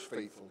church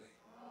faithfully.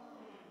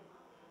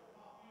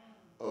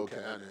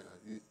 Okay,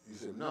 you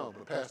said, no,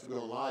 but Pastor,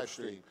 we're on live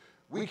stream.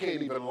 We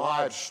can't even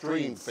live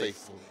stream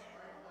faithfully.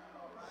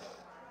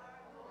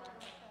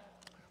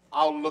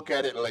 I'll look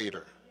at it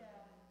later.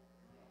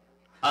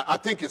 I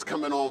think it's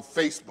coming on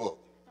Facebook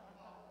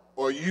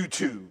or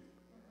YouTube.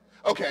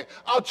 Okay,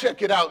 I'll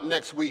check it out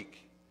next week.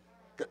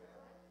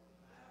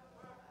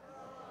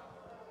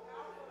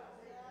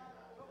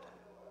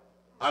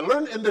 I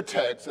learned in the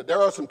text that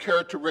there are some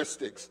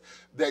characteristics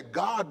that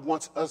God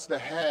wants us to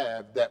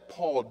have that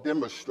Paul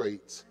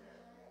demonstrates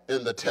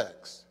in the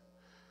text.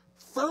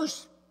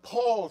 First,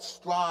 Paul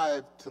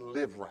strived to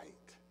live right.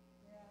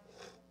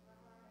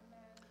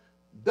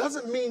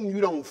 Doesn't mean you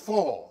don't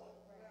fall,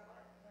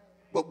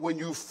 but when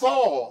you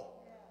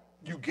fall,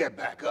 you get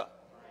back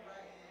up.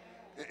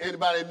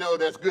 Anybody know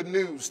that's good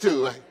news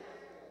too, right?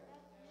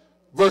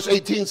 Verse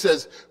 18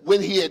 says,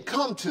 when they had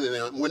come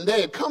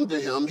to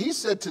him, he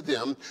said to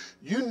them,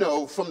 you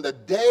know, from the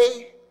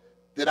day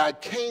that I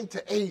came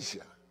to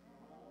Asia,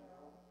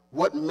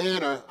 what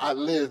manner I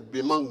lived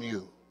among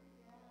you.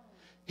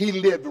 He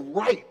lived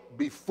right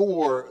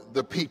before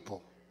the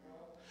people.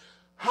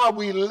 How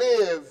we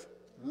live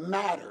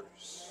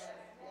matters.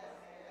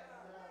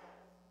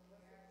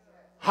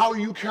 How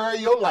you carry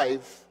your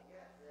life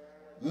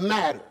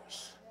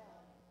matters.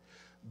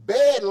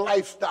 Bad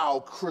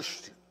lifestyle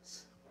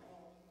Christians,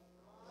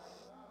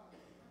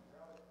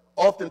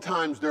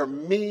 oftentimes they're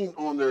mean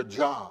on their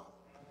job.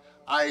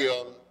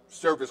 I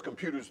served as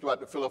computers throughout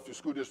the Philadelphia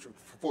School District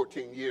for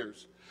 14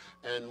 years.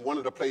 And one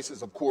of the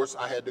places, of course,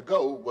 I had to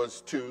go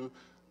was to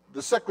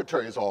the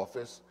secretary's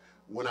office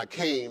when I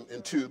came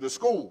into the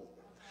school.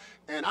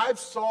 And I've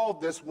saw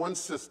this one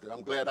sister.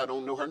 I'm glad I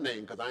don't know her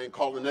name because I ain't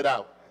calling it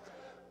out.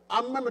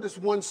 I remember this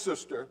one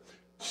sister.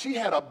 She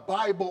had a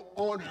Bible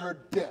on her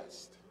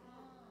desk.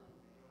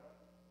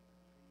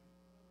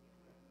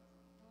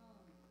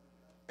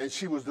 And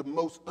she was the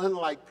most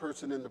unlike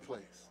person in the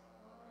place.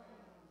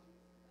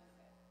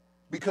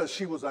 Because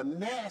she was a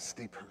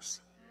nasty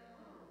person.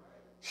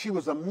 She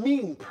was a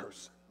mean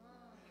person.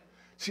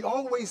 She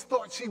always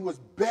thought she was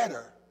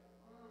better.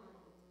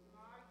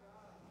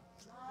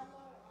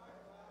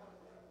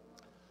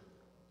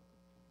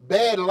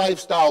 Bad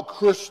lifestyle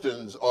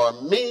Christians are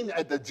mean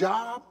at the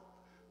job.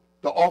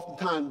 They're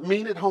oftentimes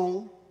mean at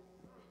home.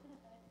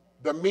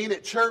 They're mean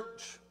at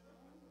church.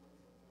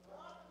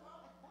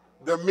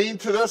 They're mean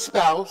to their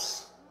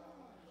spouse.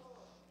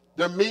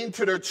 They're mean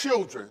to their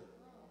children.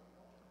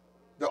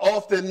 They're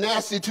often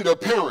nasty to their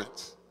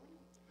parents.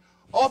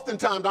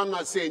 Oftentimes, I'm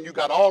not saying you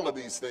got all of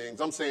these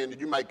things. I'm saying that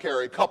you might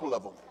carry a couple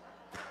of them.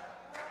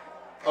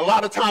 A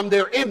lot of times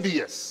they're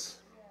envious.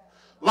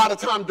 A lot of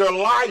times they're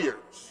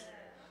liars.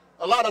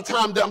 A lot of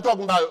times I'm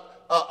talking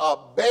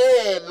about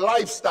bad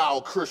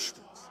lifestyle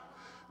Christians.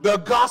 They're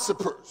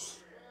gossipers.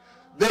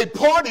 They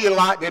party a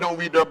lot. They don't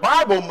read their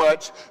Bible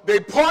much. They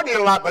party a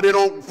lot, but they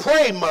don't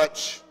pray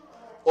much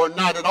or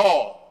not at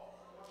all.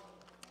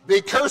 They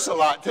curse a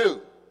lot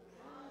too.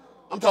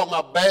 I'm talking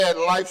about bad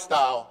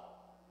lifestyle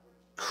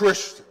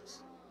Christians.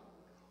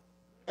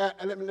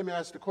 And let me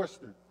ask the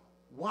question.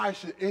 Why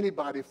should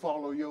anybody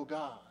follow your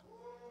God?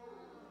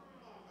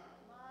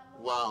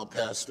 Wow,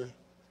 Pastor.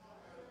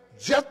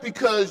 Just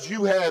because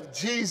you have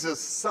Jesus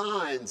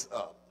signs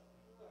up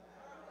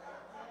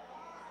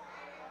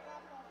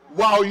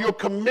while you're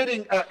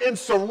committing an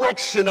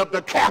insurrection of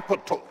the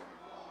Capitol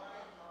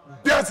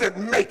doesn't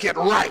make it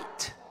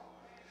right.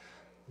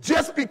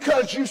 Just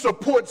because you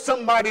support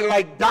somebody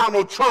like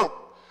Donald Trump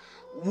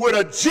with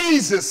a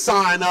Jesus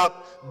sign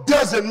up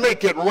doesn't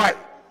make it right.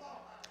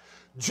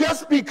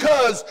 Just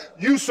because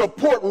you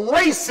support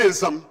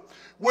racism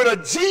with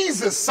a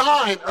Jesus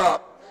sign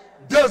up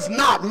does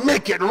not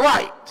make it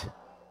right.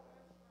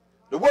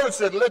 The word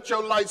said, let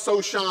your light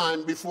so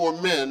shine before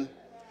men.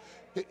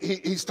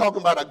 He's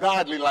talking about a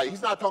godly light.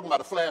 He's not talking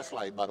about a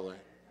flashlight, by the way,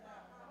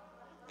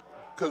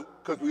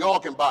 because we all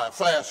can buy a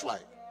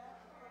flashlight.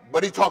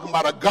 But he's talking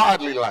about a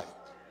godly light.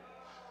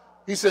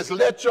 He says,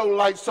 let your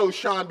light so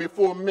shine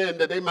before men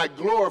that they might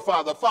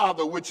glorify the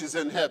Father which is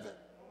in heaven.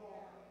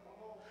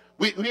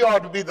 We are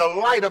to be the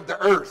light of the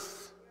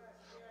earth.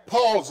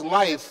 Paul's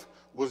life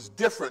was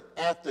different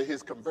after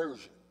his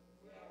conversion.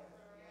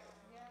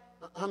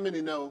 How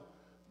many know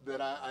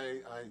that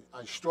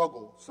I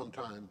struggle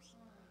sometimes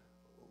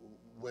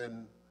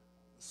when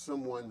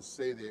someone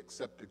say they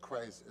accepted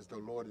Christ as their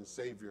Lord and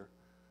Savior,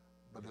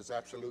 but there's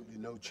absolutely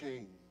no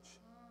change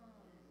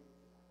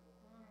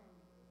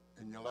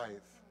in your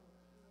life?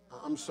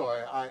 I'm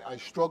sorry, I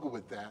struggle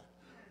with that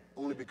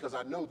only because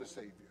I know the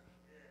Savior.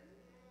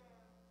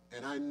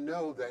 And I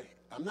know that,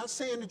 I'm not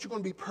saying that you're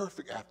going to be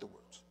perfect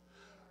afterwards,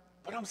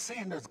 but I'm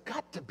saying there's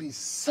got to be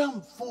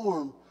some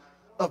form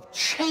of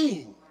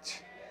change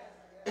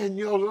in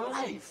your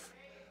life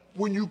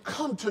when you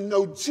come to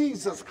know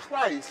Jesus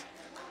Christ,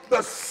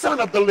 the Son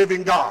of the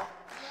living God.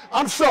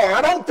 I'm sorry,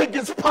 I don't think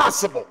it's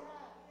possible.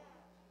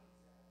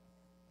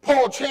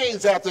 Paul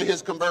changed after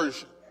his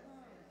conversion.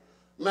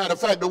 Matter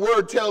of fact, the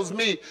word tells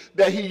me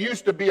that he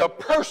used to be a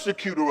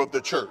persecutor of the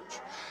church.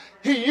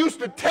 He used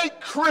to take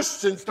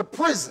Christians to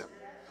prison.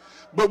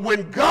 But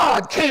when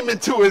God came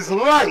into his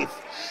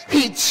life,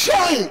 he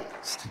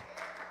changed.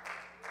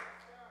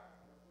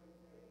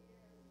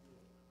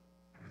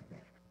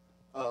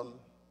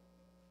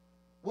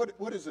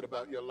 What is it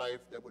about your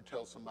life that would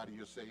tell somebody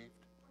you're saved?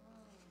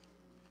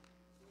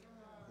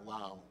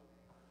 Wow.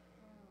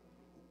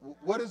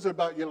 What is it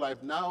about your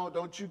life? Now,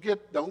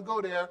 don't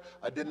go there.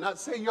 I did not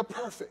say you're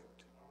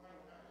perfect,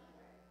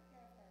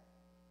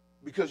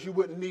 because you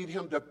wouldn't need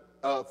him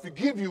to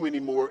forgive you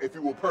anymore if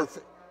you were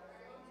perfect.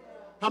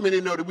 How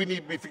many know that we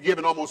need to be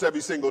forgiven almost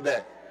every single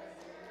day?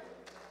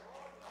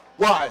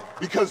 Why?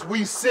 Because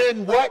we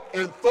sin what?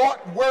 In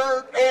thought,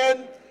 word,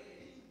 and...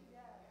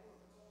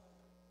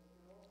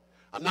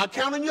 I'm not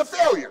counting your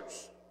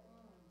failures.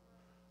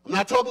 I'm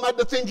not talking about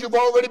the things you've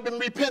already been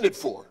repented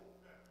for.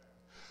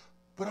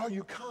 But are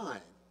you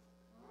kind?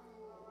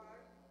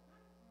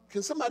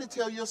 Can somebody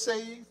tell you're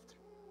saved?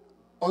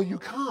 Are you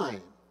kind?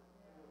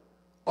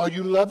 Are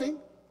you loving?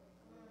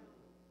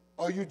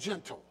 Are you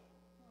gentle?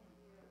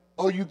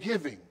 Are you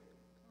giving?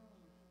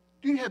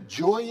 Do you have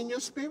joy in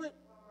your spirit?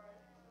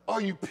 Are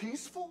you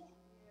peaceful?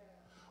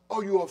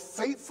 Are you a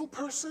faithful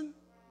person?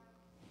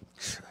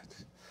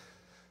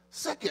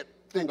 Second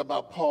thing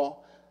about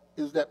Paul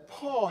is that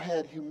Paul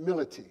had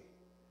humility.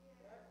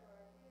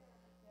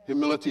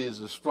 Humility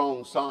is a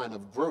strong sign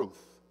of growth.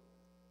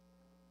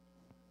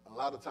 A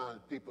lot of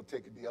times people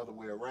take it the other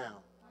way around.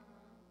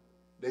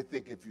 They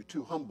think if you're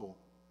too humble,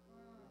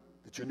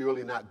 that you're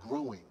really not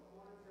growing.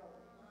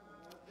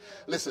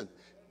 Listen,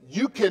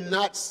 you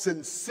cannot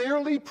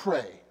sincerely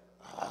pray.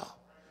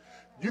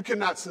 You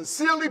cannot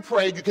sincerely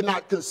pray. You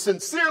cannot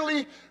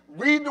sincerely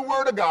read the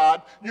Word of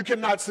God. You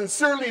cannot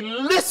sincerely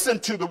listen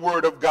to the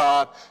Word of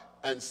God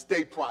and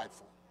stay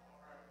prideful.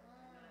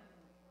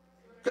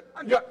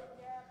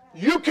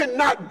 You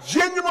cannot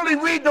genuinely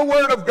read the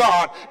Word of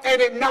God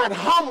and it not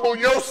humble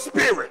your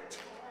spirit.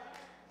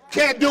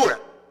 Can't do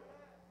it.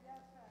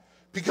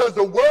 Because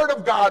the Word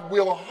of God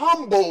will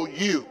humble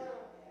you.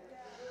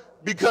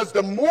 Because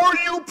the more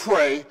you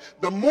pray,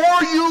 the more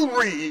you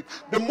read,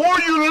 the more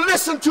you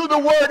listen to the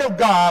Word of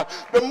God,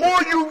 the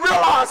more you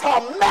realize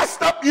how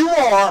messed up you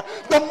are,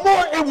 the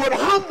more it would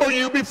humble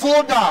you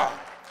before God.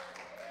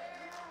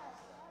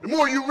 The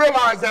more you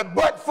realize that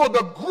but for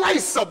the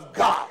grace of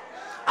God,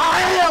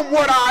 I am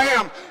what I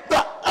am.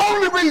 The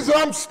only reason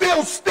I'm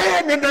still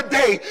standing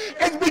today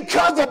is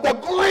because of the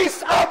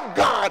grace of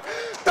God.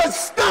 The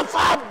stuff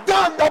I've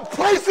done, the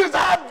places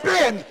I've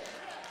been.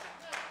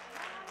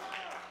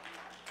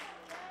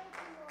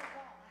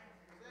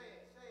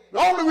 The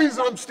only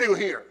reason I'm still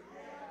here,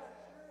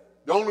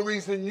 the only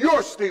reason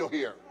you're still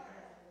here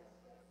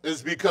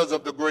is because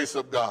of the grace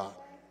of God.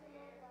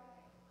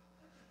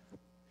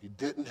 He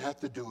didn't have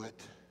to do it,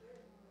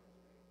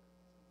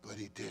 but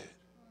he did.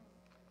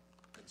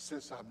 And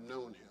since I've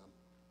known him,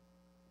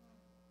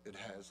 it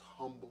has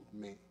humbled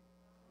me.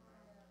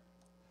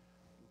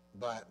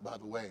 By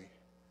the way,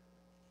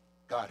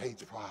 God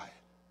hates pride.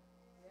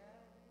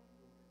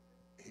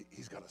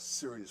 He's got a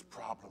serious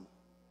problem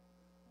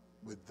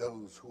with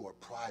those who are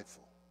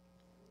prideful.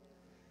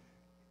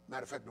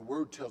 Matter of fact, the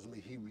word tells me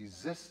he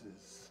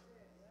resists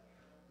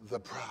the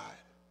pride.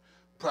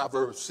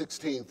 Proverbs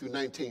 16 through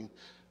 19.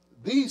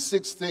 These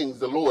 6 things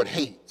the Lord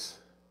hates.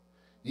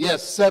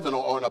 Yes, 7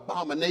 are an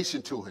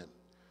abomination to him.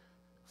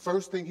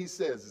 First thing he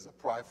says is a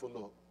prideful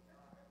look.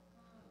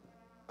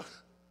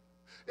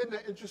 Isn't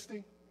that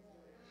interesting?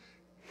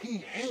 He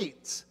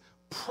hates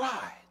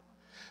pride.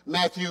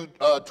 Matthew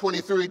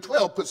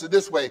 23:12 puts it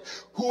this way: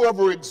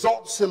 whoever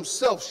exalts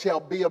himself shall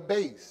be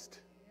abased.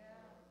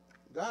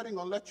 God ain't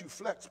gonna let you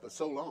flex for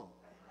so long.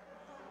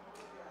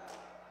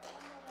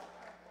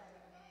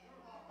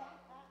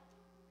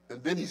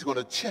 And then he's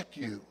gonna check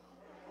you.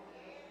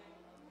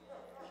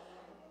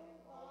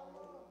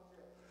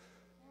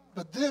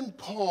 But then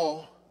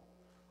Paul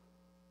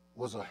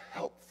was a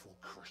helpful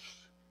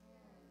Christian.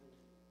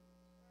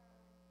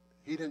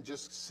 He didn't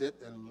just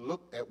sit and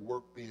look at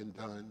work being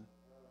done.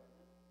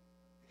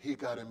 He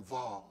got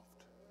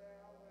involved.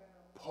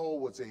 Paul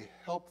was a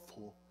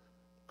helpful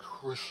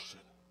Christian.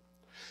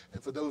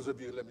 And for those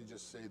of you, let me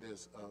just say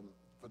this,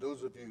 for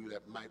those of you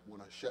that might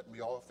want to shut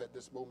me off at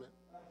this moment,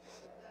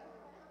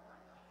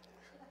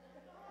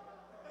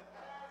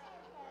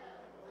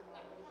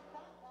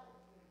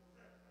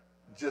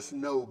 just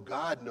know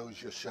God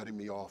knows you're shutting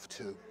me off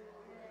too.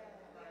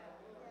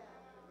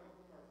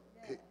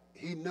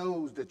 He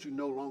knows that you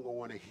no longer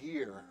want to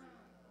hear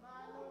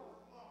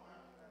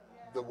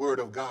the word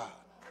of God.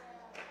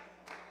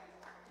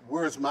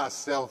 Where's my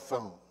cell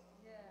phone?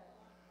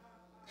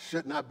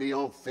 Shouldn't I be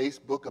on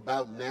Facebook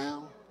about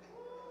now?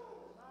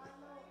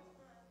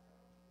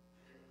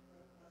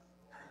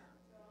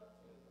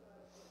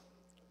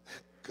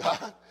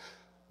 God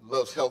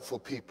loves helpful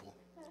people.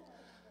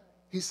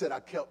 He said, I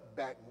kept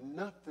back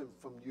nothing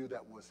from you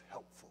that was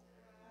helpful.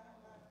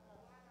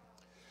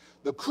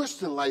 The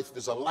Christian life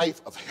is a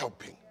life of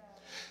helping.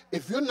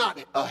 If you're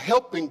not a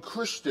helping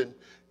Christian,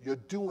 you're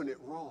doing it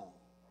wrong.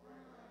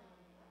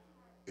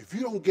 If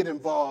you don't get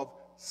involved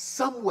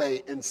some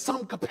way, in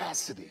some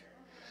capacity,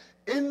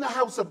 in the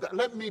house of God,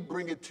 let me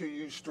bring it to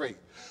you straight.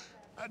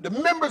 The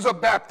members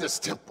of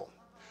Baptist Temple,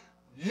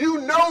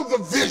 you know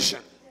the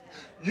vision.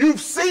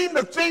 You've seen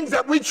the things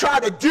that we try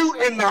to do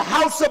in the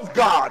house of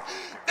God.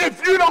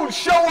 If you don't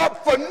show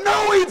up for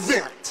no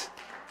event,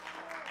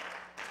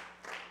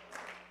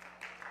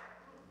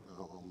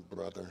 oh,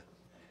 brother.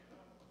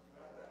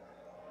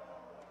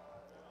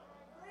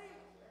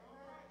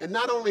 And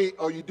not only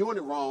are you doing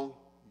it wrong,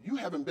 you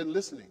haven't been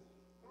listening.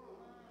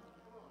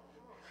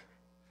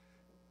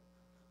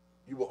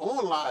 You were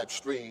on live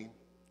stream,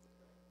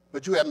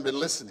 but you haven't been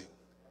listening.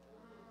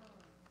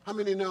 How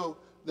many know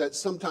that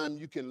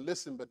sometimes you can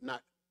listen, but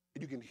not,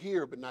 you can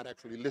hear, but not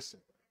actually listen?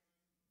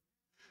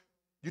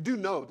 You do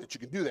know that you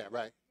can do that,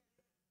 right?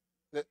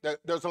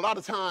 There's a lot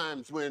of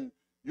times when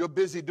you're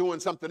busy doing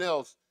something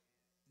else,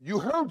 you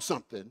heard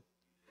something,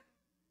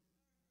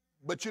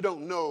 but you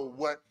don't know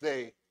what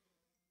they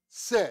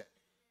said.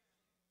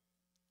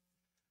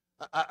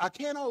 I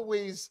can't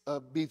always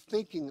be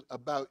thinking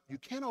about, you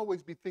can't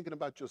always be thinking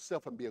about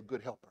yourself and be a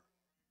good helper.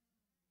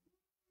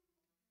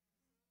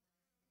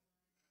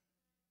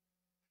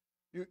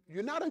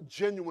 You're not a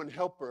genuine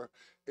helper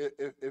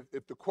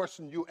if the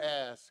question you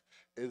ask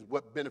is,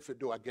 what benefit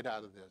do I get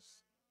out of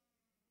this?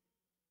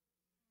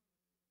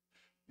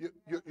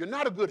 You're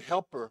not a good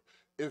helper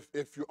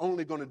if you're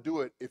only going to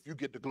do it if you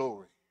get the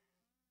glory.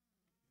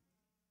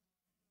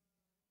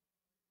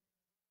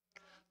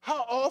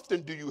 How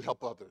often do you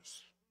help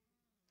others?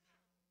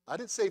 I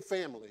didn't say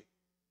family,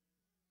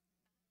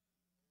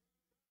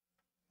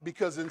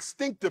 because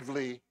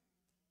instinctively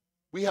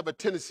we have a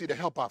tendency to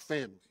help our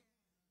family.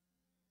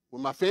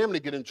 When my family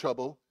get in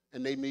trouble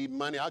and they need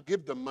money, I'll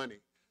give them money.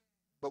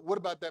 But what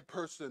about that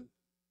person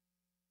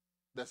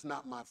that's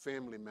not my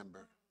family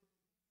member?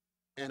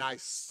 And I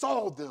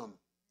saw them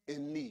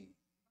in need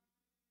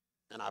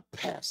and I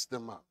passed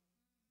them up.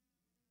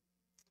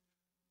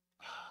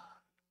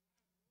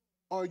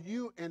 Are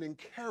you an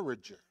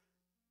encourager?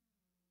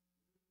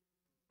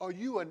 Are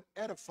you an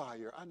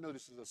edifier? I know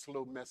this is a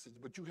slow message,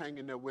 but you hang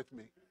in there with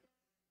me.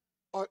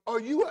 Are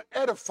you an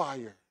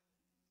edifier?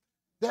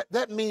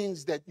 That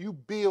means that you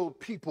build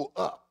people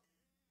up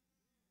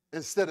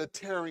instead of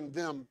tearing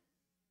them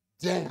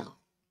down.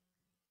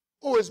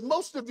 Or is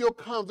most of your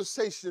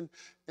conversation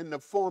in the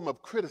form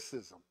of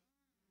criticism,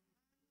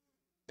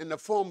 in the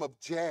form of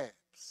jabs,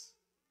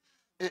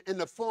 in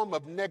the form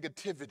of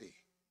negativity,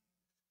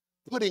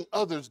 putting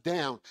others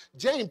down?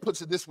 James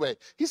puts it this way.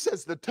 He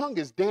says the tongue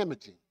is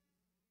damaging.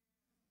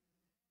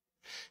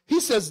 He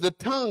says the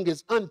tongue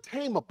is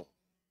untamable.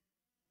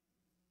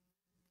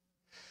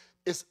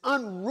 It's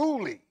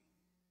unruly.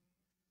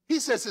 He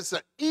says it's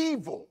an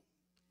evil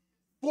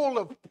full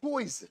of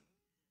poison.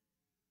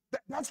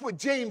 That's what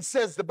James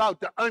says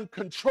about the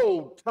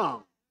uncontrolled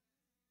tongue.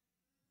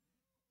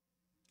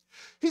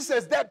 He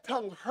says that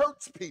tongue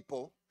hurts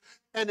people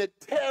and it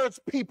tears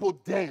people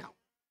down.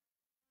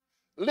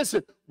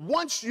 Listen,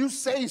 once you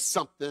say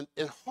something,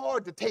 it's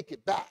hard to take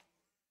it back.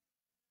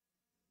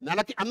 Now,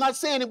 I'm not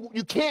saying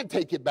you can't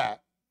take it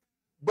back,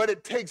 but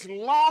it takes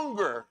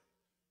longer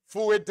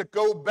for it to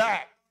go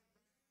back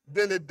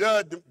than it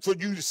does for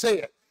you to say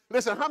it.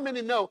 Listen, how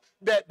many know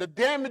that the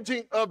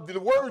damaging of the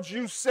words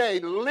you say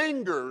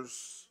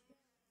lingers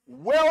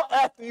well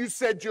after you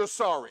said you're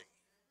sorry?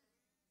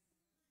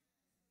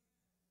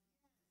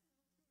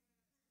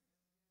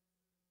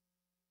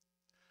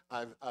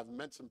 I've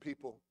met some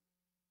people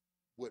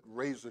with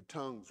razor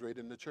tongues right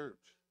in the church.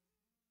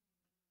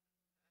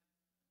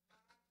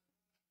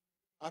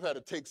 I've had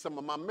to take some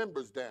of my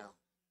members down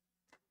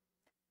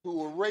who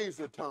will raise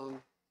their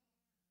tongue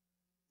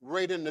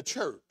right in the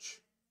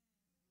church.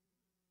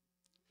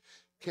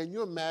 Can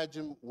you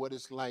imagine what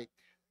it's like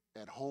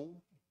at home?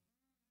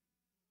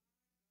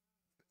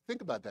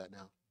 Think about that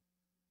now.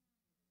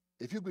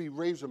 If you could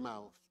raise your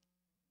mouth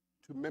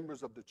to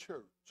members of the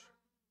church,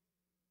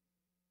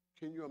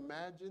 can you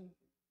imagine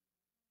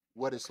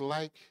what it's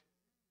like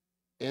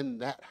in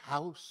that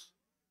house?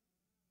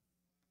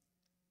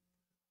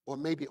 Or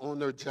maybe on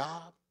their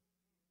job?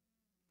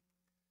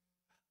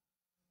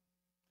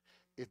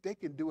 If they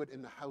can do it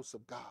in the house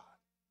of God,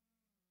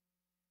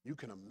 you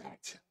can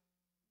imagine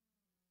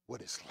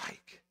what it's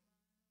like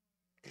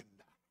in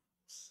the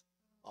house.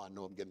 Oh, I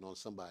know I'm getting on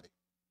somebody.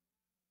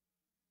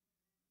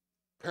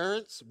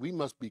 Parents, we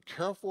must be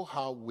careful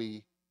how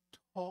we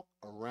talk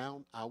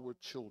around our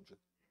children.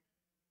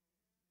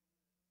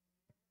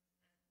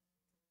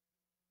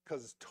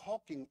 Because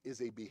talking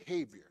is a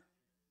behavior.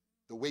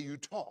 The way you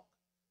talk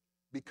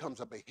becomes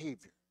a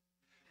behavior.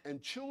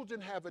 And children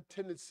have a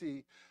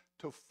tendency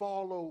to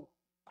follow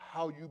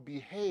how you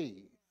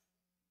behave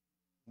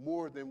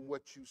more than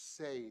what you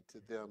say to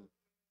them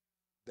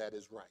that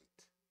is right.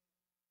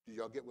 Do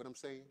y'all get what I'm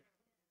saying?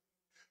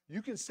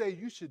 You can say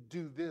you should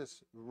do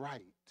this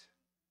right,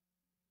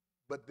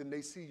 but then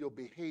they see your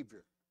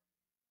behavior,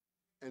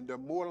 and they're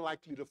more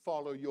likely to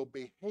follow your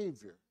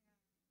behavior.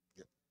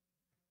 Yeah.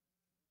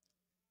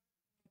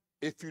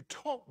 If you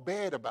talk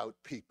bad about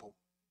people,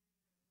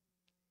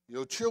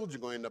 your children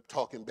are going to end up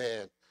talking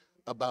bad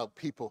about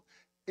people.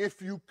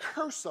 If you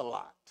curse a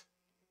lot,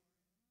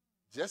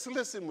 just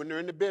listen when they're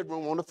in the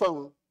bedroom on the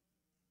phone,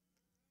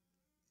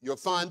 you'll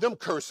find them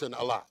cursing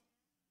a lot.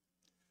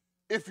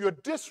 If you're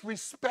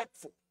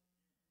disrespectful,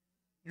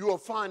 you will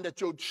find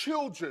that your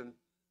children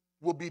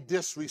will be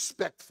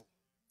disrespectful.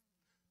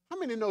 How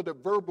many know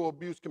that verbal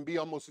abuse can be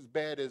almost as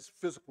bad as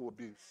physical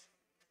abuse?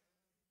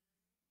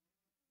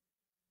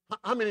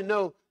 How many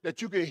know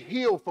that you can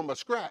heal from a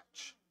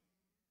scratch,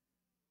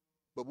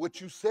 but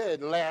what you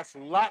said lasts a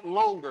lot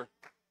longer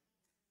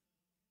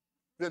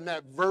than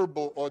that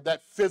verbal or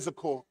that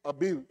physical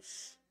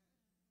abuse?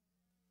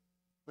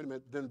 Wait a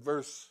minute, then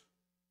verse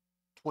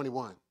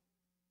 21.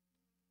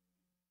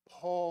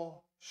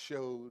 Paul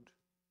showed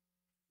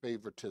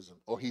favoritism,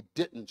 or he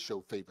didn't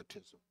show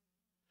favoritism.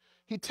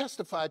 He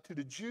testified to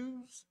the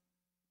Jews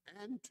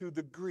and to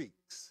the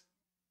Greeks.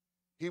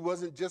 He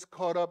wasn't just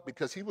caught up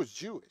because he was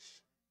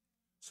Jewish.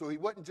 So he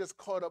wasn't just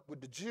caught up with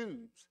the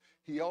Jews.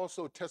 He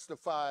also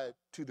testified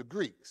to the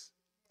Greeks.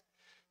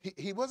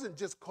 He wasn't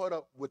just caught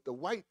up with the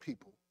white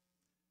people.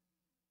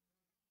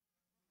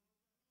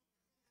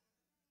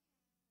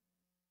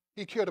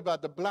 He cared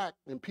about the black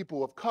and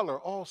people of color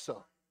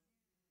also.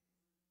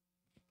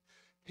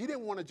 He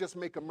didn't want to just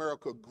make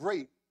America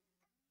great,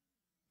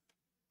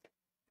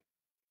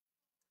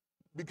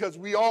 because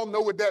we all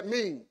know what that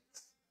means.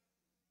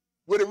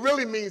 What it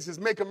really means is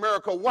make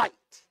America white.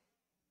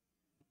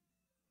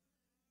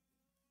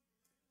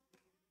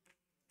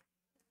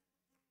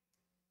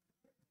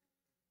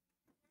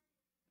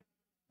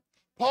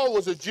 Paul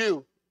was a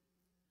Jew,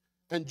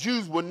 and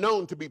Jews were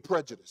known to be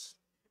prejudiced.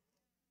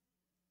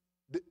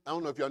 I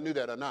don't know if y'all knew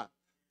that or not.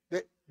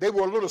 They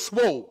were a little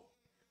swole.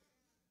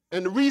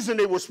 And the reason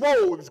they were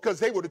swole is because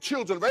they were the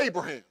children of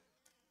Abraham.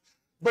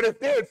 But if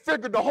they had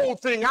figured the whole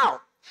thing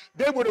out,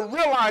 they would have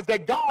realized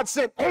that God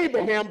sent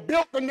Abraham,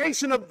 built the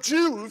nation of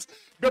Jews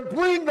to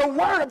bring the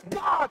word of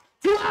God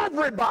to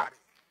everybody.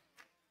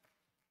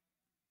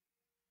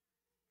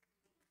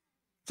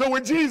 So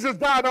when Jesus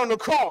died on the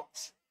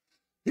cross,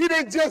 he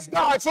didn't just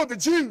die for the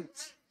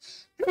Jews.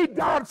 He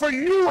died for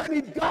you, and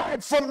he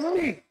died for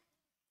me.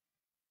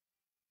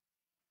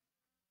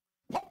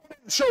 Paul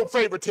didn't show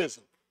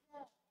favoritism.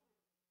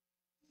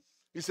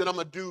 He said, I'm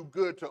going to do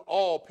good to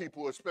all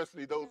people,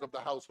 especially those of the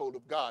household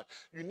of God.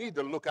 You need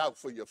to look out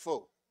for your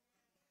foe.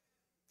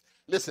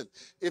 Listen,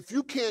 if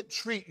you can't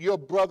treat your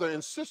brother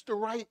and sister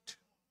right,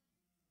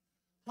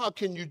 how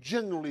can you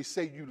genuinely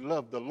say you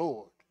love the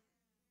Lord?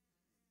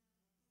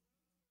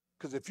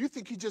 Because if you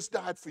think he just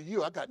died for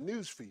you, I got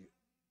news for you.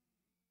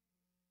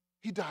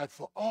 He died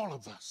for all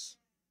of us.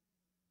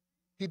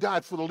 He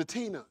died for the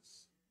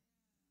Latinos.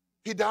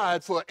 He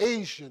died for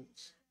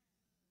Asians.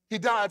 He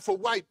died for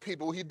white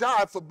people. He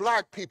died for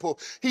black people.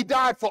 He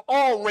died for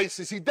all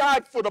races. He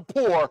died for the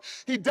poor.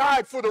 He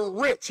died for the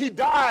rich. He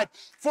died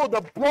for the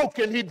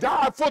broken. He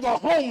died for the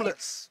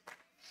homeless.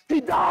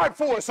 He died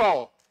for us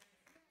all.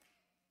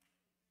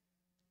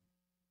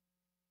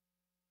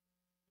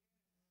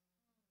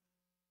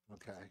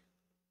 Okay.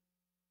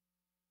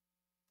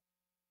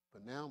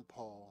 But now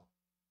Paul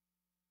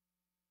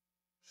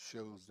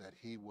shows that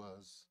he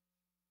was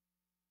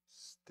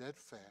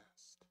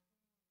steadfast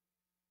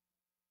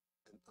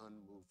and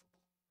unmovable.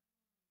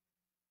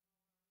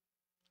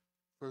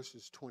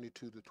 Verses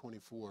 22 to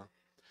 24.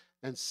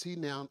 And see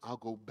now, I'll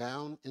go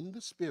bound in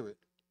the spirit.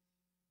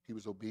 He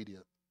was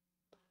obedient.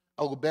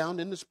 I'll go bound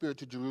in the spirit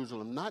to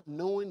Jerusalem, not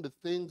knowing the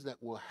things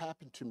that will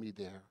happen to me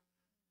there,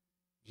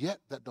 yet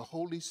that the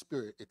Holy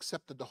Spirit,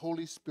 except that the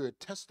Holy Spirit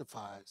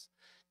testifies,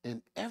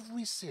 in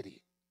every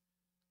city,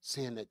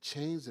 saying that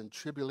chains and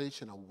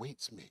tribulation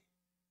awaits me.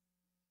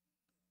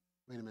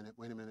 Wait a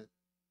minute.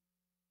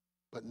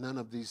 But none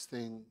of these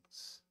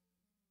things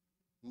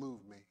move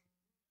me.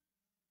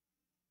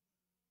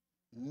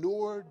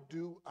 Nor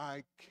do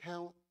I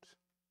count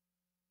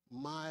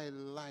my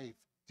life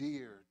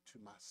dear to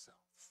myself.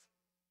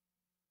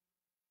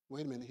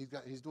 Wait a minute,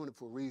 he's doing it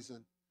for a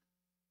reason.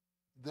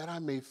 That I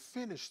may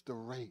finish the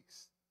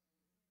race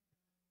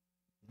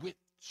with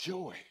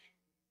joy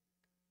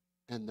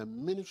and the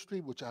ministry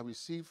which I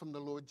received from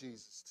the Lord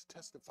Jesus to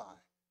testify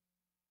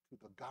to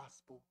the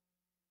gospel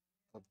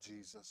of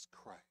Jesus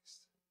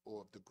Christ,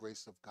 or of the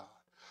grace of God.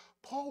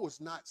 Paul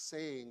was not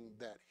saying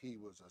that he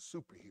was a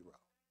superhero.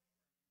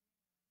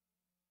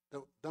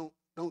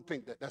 Don't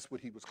think that that's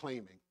what he was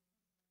claiming.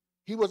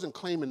 He wasn't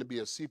claiming to be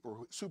a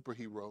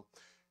superhero.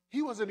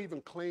 He wasn't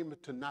even claiming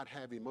to not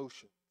have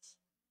emotions.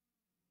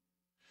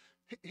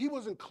 He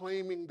wasn't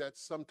claiming that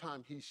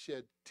sometimes he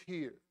shed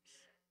tears.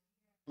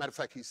 Matter of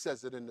fact, he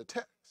says it in the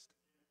text.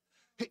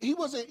 He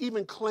wasn't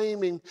even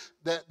claiming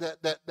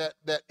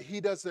that he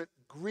doesn't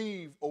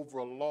grieve over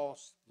a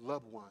lost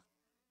loved one.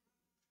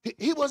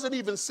 He wasn't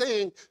even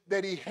saying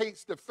that he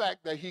hates the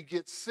fact that he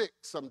gets sick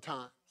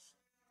sometimes.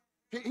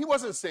 He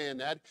wasn't saying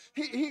that.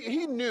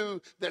 He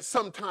knew that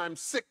sometimes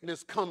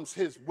sickness comes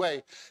his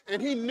way. And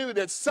he knew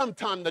that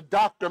sometimes the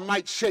doctor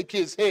might shake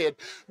his head.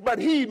 But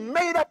he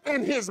made up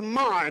in his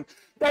mind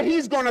that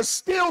he's going to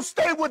still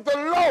stay with the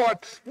Lord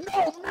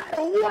no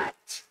matter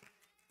what.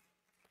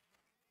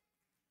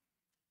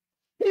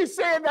 He's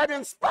saying that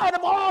in spite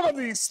of all of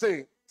these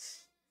things,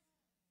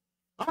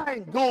 I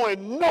ain't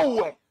going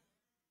nowhere.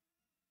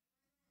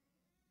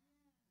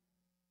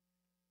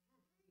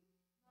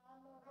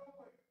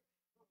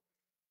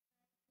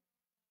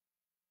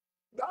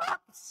 The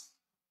ups,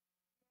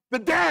 the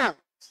downs,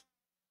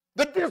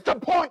 the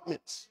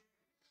disappointments.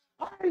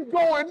 I ain't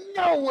going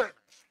nowhere.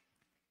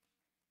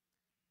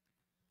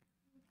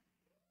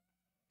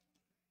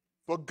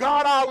 For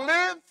God I'll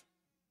live,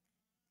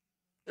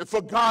 and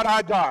for God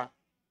I die.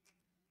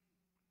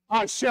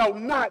 I shall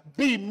not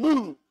be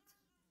moved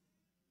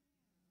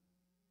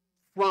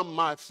from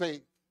my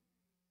faith.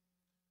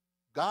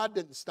 God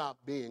didn't stop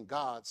being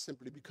God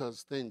simply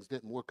because things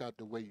didn't work out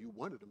the way you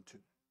wanted them to.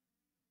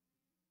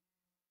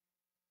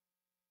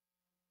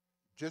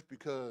 Just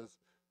because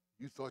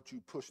you thought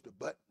you pushed a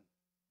button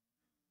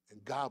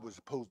and God was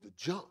supposed to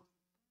jump,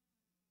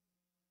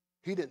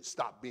 he didn't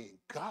stop being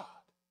God.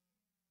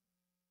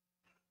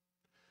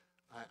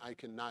 I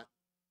cannot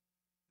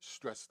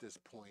stress this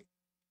point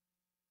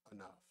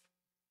enough.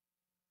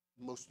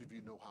 Most of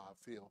you know how I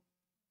feel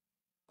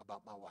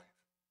about my wife.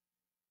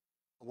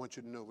 I want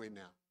you to know right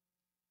now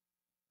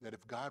that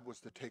if God was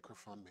to take her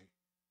from me,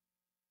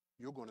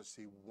 you're going to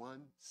see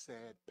one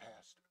sad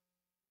pastor.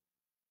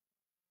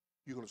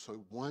 You're going to see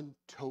one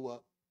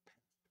toe-up pastor.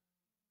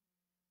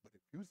 But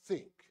if you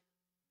think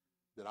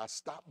that I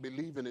stopped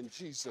believing in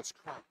Jesus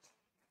Christ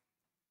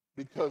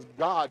because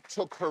God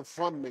took her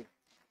from me,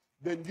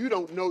 then you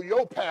don't know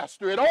your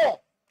pastor at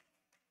all.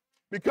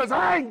 Because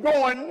I ain't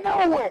going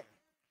nowhere.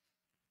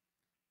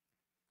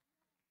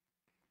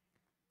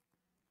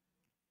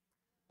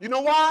 You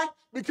know why?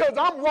 Because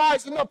I'm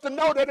wise enough to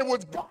know that it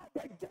was God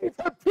that gave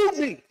her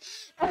to me.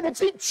 And if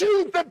he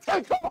chooses to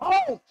take her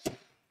home,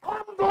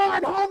 I'm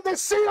going home to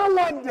see her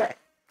one day.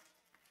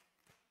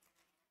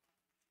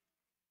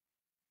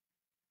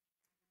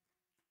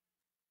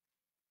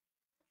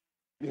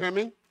 You hear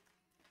me?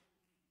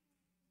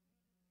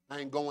 I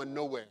ain't going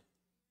nowhere.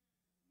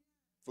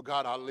 For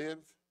God I'll live,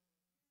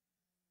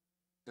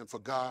 and for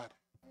God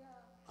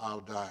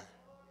I'll die.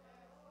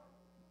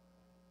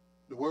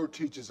 The word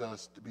teaches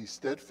us to be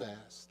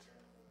steadfast,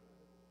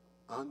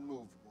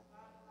 unmovable,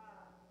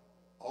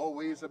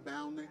 always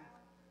abounding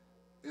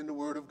in the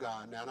word of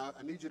God. Now,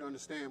 I need you to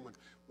understand when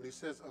he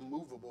says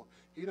unmovable,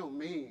 he don't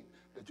mean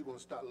that you're going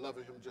to start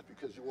loving him just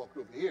because you walked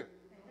over here.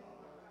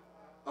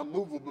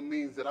 Unmovable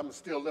means that I'm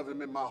still loving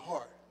him in my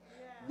heart.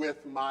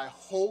 With my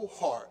whole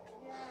heart,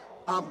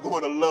 I'm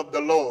going to love the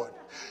Lord.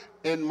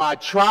 In my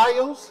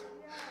trials,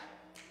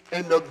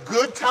 in the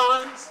good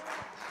times,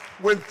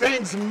 when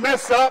things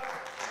mess up,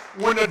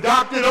 when the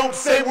doctor don't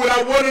say what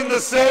I want him to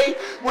say,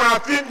 when I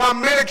think my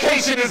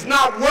medication is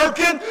not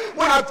working,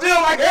 when I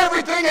feel like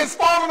everything is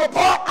falling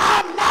apart,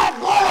 I'm not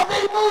going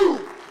to be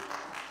moved.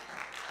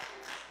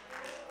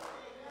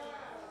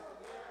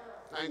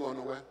 I ain't going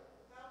nowhere.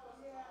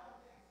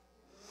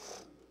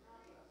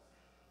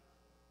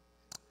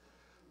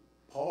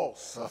 Paul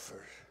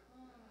suffered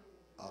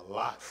a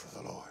lot for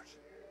the Lord.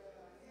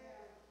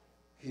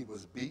 He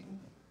was beaten.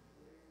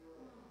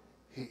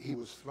 He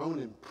was thrown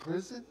in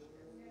prison.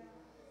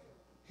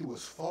 He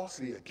was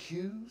falsely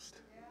accused.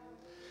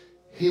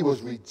 He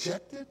was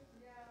rejected.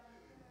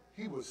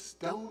 He was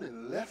stoned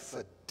and left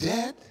for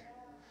dead,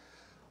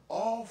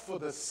 all for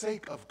the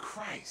sake of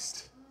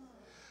Christ.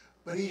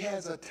 But he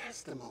has a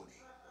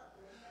testimony.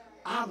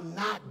 I'm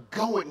not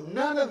going,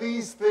 none of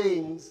these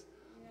things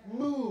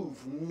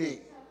move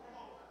me.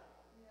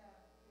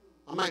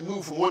 I might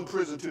move from one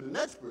prison to the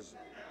next prison.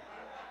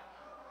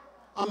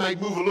 I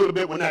might move a little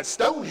bit when that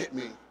stone hit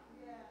me.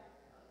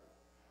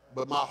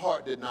 But my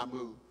heart did not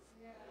move.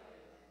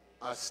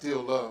 I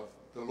still love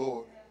the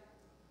Lord.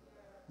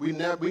 We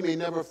may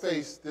never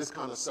face this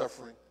kind of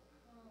suffering.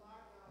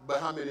 But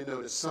how many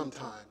know that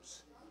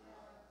sometimes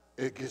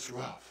it gets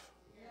rough?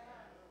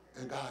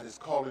 And God is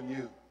calling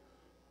you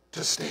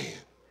to stand.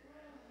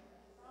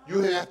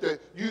 You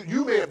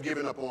may have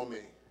given up on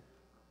me,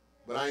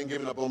 but I ain't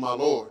giving up on my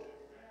Lord.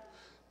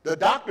 The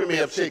doctor may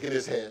have shaken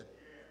his head,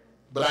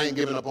 but I ain't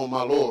giving up on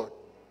my Lord.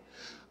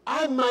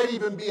 I might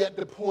even be at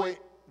the point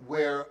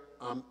where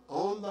I'm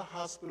on the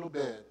hospital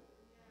bed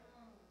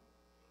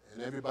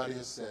and everybody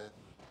has said,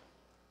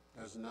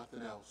 there's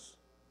nothing else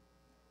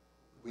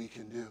we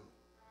can do.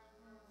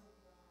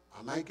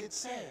 I might get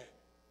sad,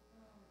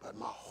 but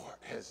my heart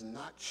has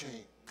not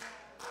changed.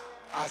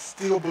 I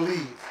still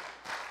believe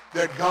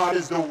that God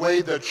is the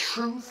way, the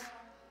truth,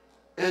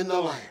 and the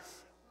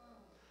life.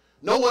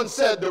 No one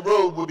said the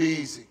road would be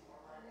easy.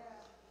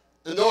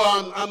 And though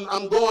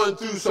I'm going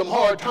through some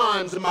hard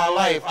times in my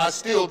life, I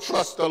still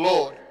trust the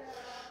Lord.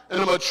 And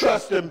I'm going to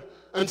trust him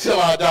until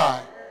I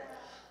die.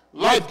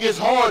 Life gets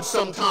hard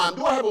sometimes.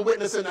 Do I have a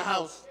witness in the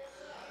house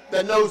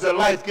that knows that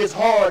life gets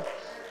hard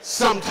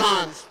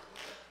sometimes?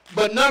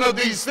 But none of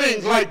these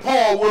things, like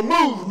Paul, will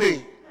move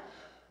me.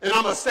 And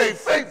I'm going to stay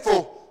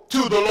faithful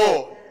to the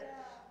Lord.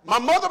 My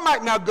mother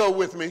might not go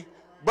with me,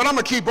 but I'm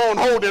going to keep on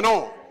holding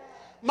on.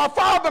 My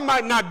father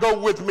might not go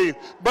with me,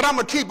 but I'm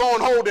going to keep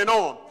on holding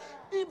on.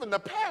 Even the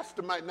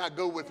pastor might not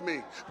go with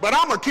me, but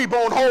I'm going to keep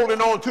on holding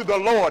on to the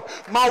Lord.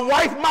 My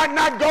wife might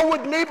not go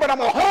with me, but I'm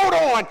going to hold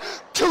on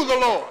to the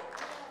Lord.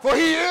 For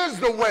he is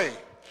the way,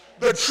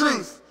 the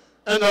truth,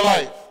 and the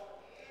life.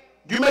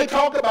 You may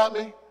talk about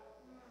me,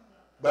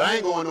 but I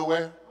ain't going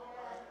nowhere.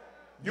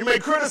 You may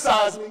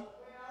criticize me,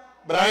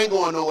 but I ain't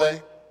going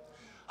nowhere.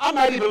 I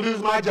might even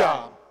lose my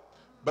job,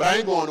 but I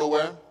ain't going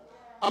nowhere.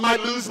 I might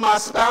lose my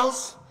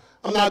spouse.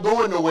 I'm not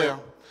going nowhere.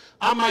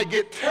 I might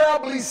get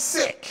terribly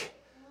sick,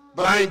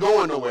 but I ain't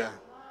going nowhere.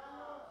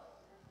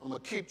 I'm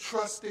going to keep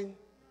trusting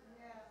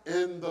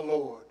in the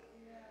Lord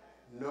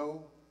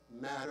no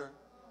matter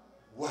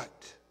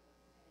what.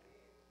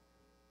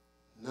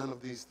 None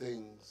of these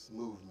things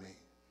move me.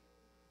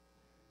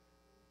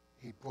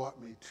 He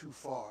brought me too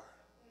far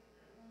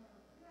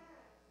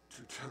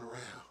to turn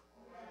around.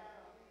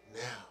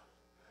 Now,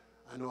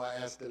 I know I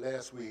asked it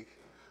last week.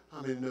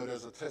 How many know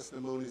there's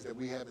testimonies that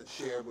we haven't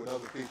shared with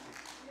other people?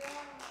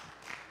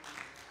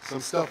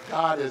 Some stuff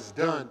God has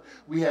done,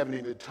 we haven't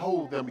even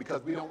told them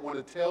because we don't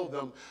want to tell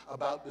them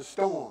about the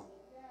storm.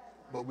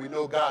 But we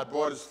know God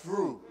brought us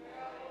through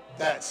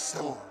that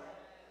storm.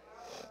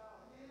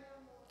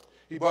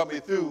 He brought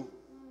me through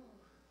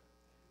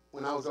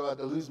when I was about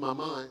to lose my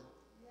mind.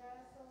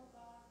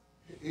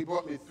 He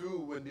brought me through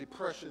when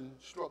depression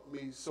struck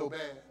me so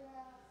bad.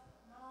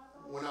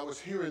 When I was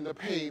hearing the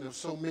pain of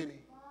so many.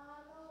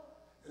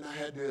 And I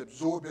had to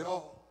absorb it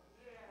all.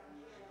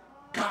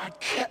 God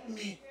kept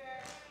me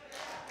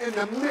in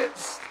the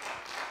midst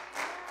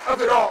of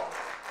it all.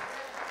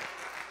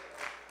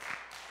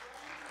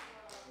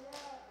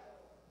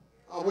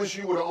 I wish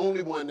you were the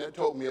only one that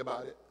told me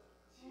about it.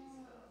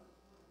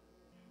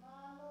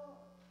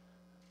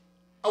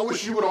 I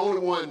wish you were the only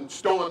one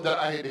storm that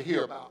I had to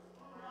hear about.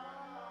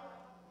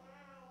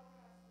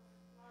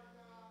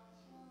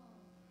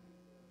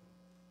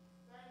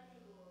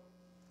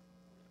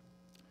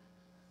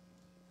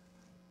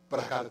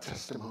 But I got a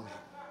testimony.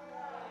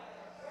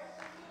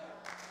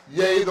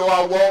 Yea, though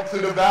I walk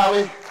through the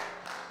valley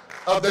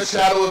of the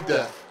shadow of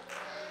death,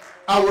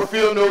 I will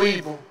fear no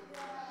evil,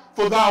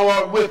 for thou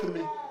art with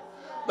me.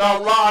 Thy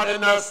rod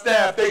and thy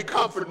staff, they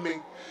comfort me.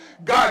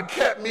 God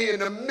kept me in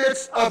the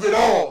midst of it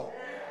all.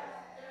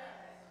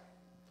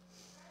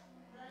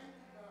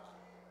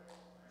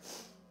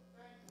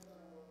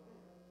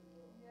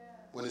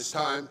 When it's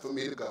time for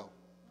me to go,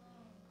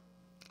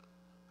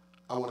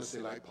 I want to say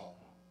like Paul.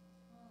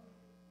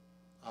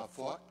 I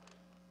fought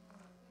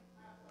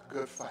a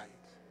good fight.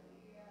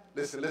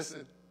 Listen,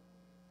 listen.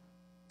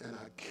 And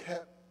I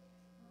kept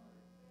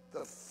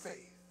the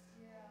faith.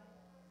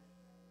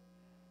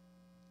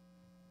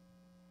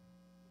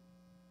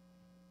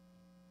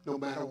 No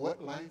matter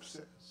what life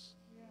says.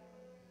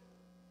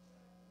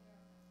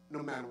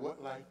 No matter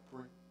what life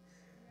brings.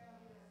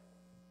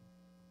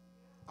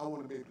 I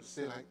want to be able to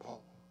say like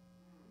Paul.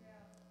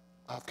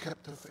 I've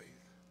kept the faith.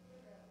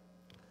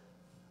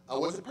 I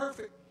wasn't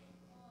perfect.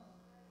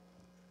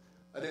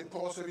 I didn't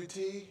cross every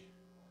T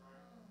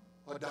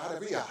or dot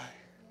every I.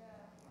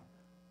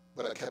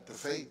 But I kept the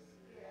faith.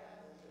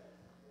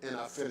 And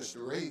I finished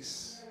the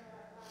race.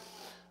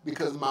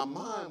 Because my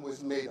mind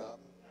was made up.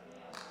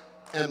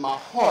 And my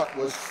heart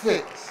was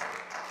fixed.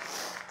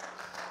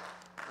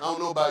 I don't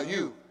know about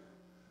you.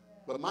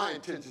 But my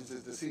intentions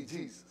is to see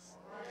Jesus.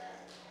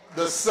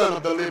 The Son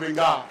of the living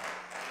God.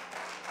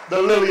 The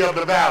lily of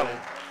the valley.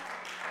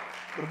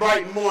 The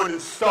bright morning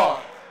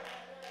star.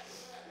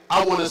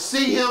 I want to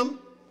see him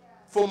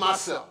for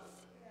myself.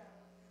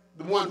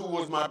 The one who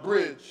was my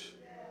bridge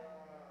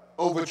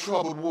over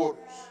troubled waters.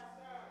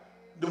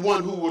 The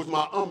one who was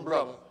my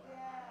umbrella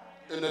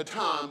in a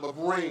time of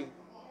rain,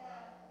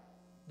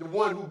 the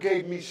one who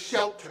gave me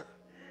shelter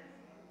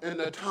in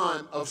the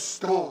time of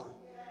storm.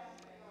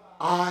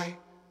 I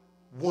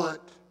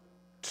want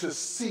to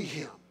see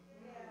him.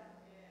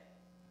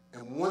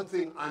 And one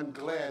thing I'm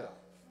glad of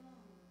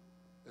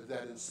is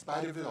that in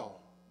spite of it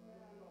all,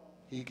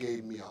 he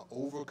gave me an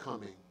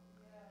overcoming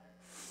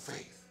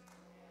faith.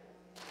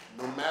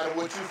 No matter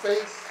what you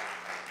face,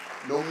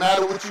 no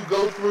matter what you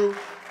go through,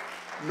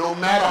 no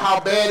matter how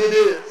bad it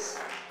is,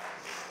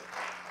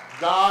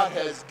 God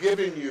has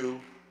given you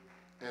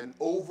an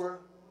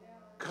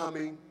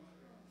overcoming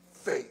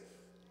faith.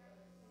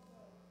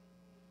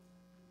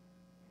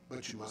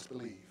 But you must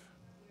believe.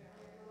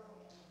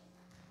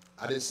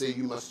 I didn't say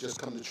you must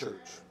just come to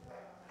church.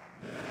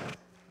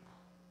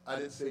 I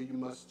didn't say you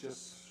must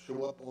just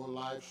show up on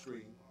live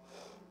stream.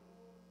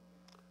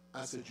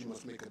 I said you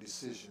must make a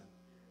decision.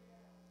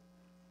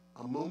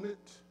 A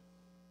moment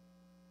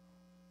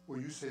where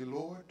you say,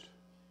 Lord,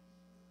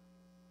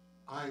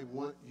 I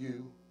want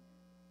you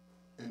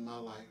in my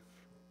life.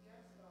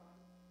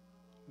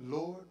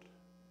 Lord,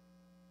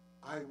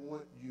 I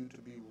want you to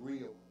be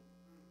real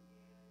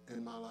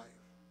in my life.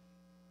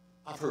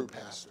 I've heard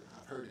Pastor,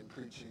 I've heard him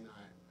preaching,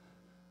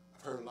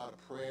 I've heard a lot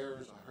of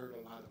prayers, I've heard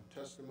a lot of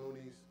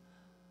testimonies,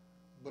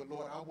 but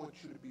Lord, I want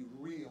you to be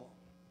real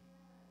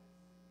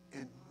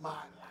in my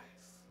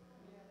life.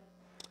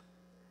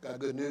 Got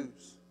good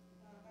news.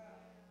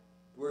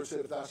 The word said,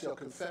 if thou shalt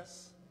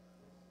confess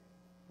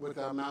with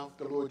thy mouth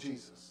the Lord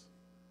Jesus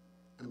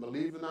and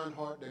believe in thine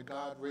heart that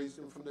God raised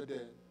him from the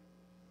dead,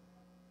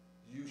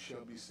 you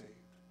shall be saved.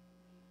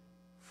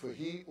 For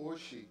he or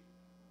she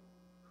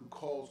who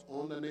calls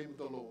on the name of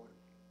the Lord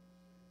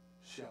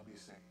shall be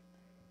saved.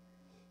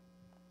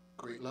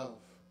 Great love.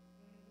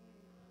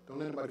 Don't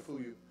let anybody fool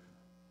you.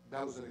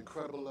 That was an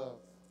incredible love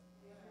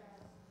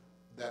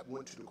that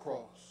went to the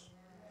cross.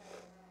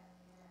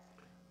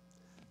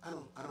 I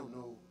don't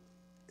know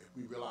if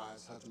we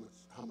realize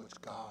how much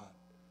God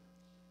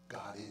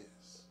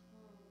is.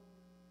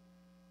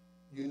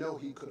 You know,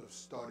 he could have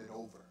started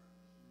over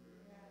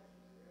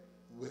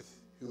with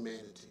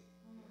humanity.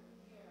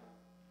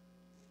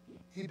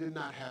 He did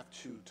not have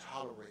to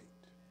tolerate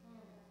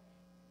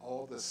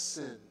all the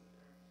sin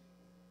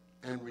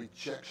and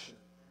rejection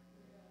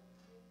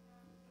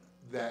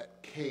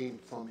that came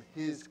from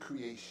his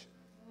creation.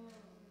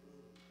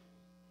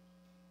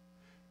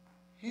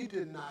 He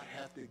did not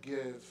have to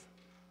give,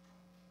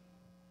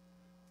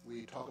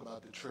 we talk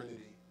about the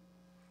Trinity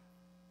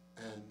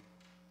and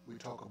we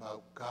talk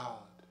about God.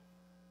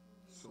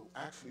 So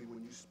actually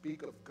when you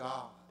speak of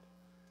God,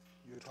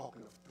 you're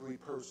talking of three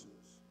persons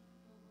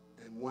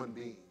and one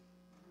being.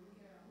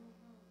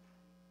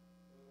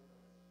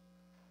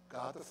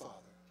 God the Father,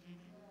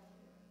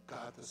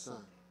 God the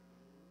Son,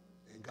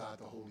 and God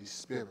the Holy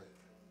Spirit.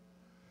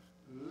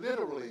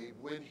 Literally,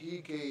 when he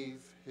gave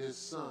his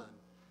son,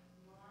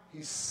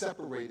 he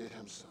separated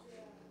himself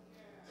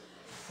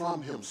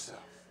from himself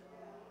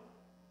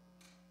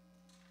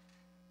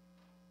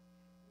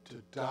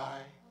to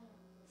die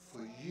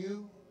for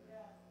you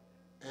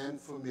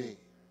and for me.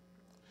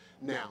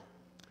 Now,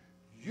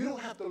 you don't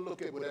have to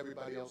look at what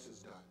everybody else has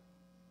done.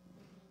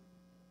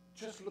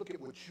 Just look at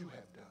what you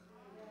have done.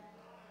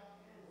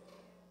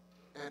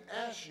 And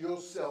ask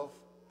yourself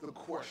the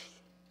question,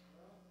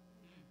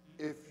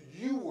 if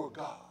you were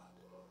God,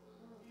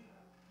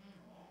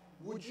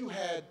 would you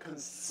have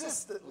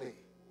consistently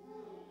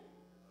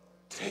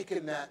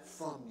taken that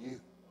from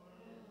you?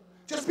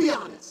 Just be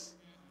honest.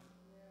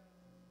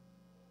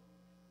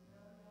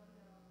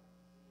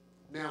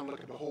 Now look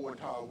at the whole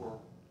entire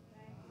world.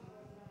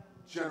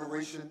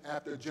 Generation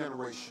after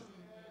generation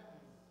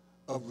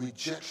of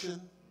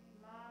rejection,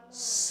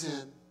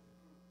 sin,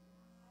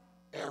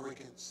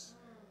 arrogance,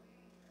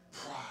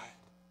 pride.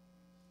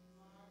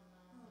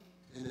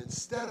 And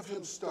instead of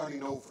him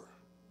starting over,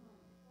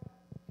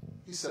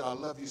 he said, I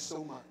love you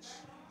so much.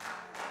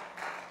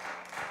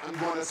 I'm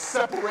going to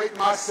separate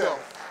myself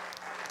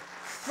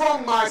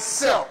from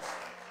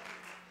myself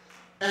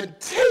and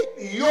take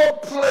your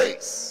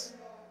place.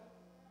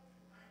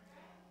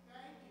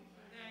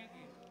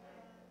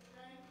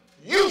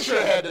 You should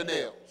have had the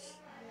nails.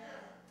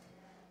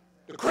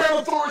 The crown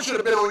of thorns should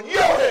have been on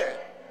your head.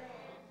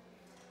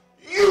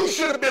 You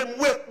should have been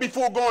whipped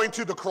before going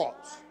to the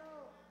cross.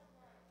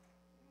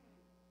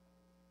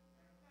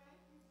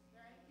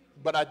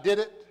 But I did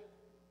it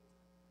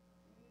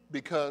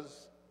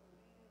because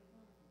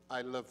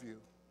I love you.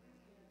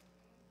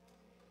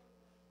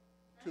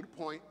 To the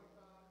point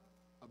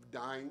of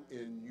dying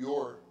in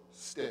your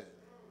stead.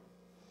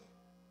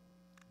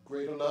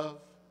 Greater love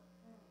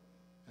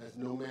has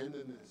no man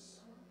than this,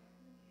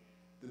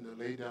 than to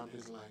lay down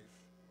his life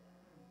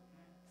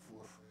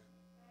for a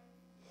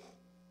friend.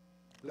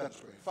 Let us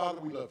pray.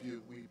 Father, we love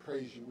you. We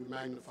praise you. We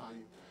magnify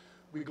you.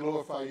 We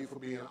glorify you for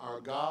being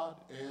our God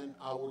and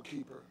our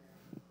keeper.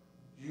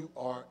 You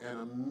are an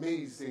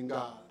amazing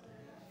God.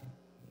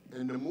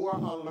 And the more I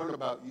learn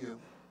about you,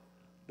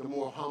 the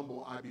more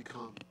humble I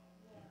become.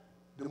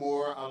 The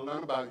more I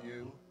learn about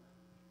you,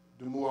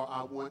 the more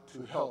I want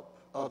to help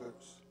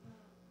others.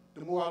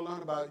 The more I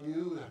learn about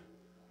you,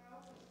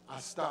 I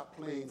stop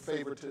playing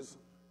favoritism.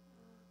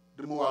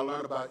 The more I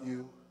learn about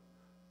you,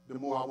 the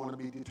more I want to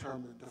be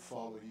determined to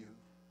follow you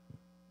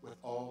with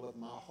all of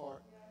my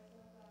heart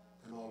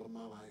and all of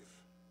my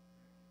life.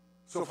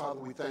 So, Father,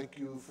 we thank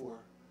you for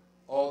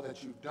all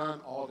that you've done,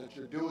 all that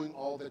you're doing,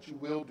 all that you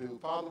will do.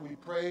 Father, we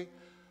pray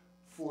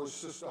for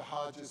Sister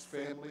Hodges'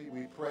 family.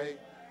 We pray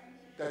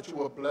that you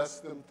will bless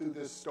them through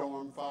this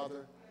storm,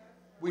 Father.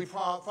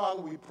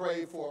 Father, we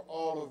pray for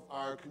all of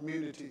our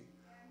community,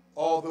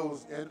 all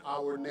those in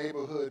our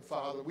neighborhood,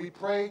 Father. We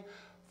pray,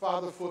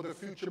 Father, for the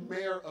future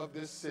mayor of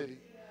this city,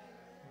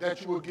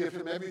 that you will give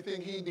him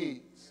everything he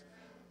needs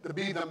to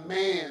be the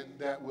man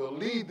that will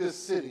lead this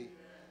city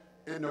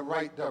in the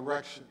right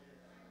direction.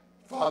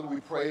 Father, we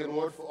pray,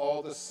 Lord, for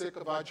all the sick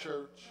of our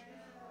church,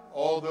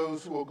 all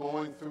those who are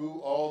going through,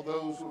 all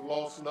those who have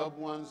lost loved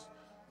ones,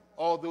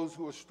 all those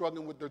who are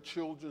struggling with their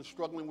children,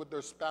 struggling with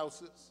their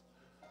spouses.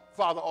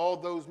 Father, all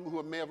those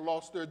who may have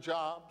lost their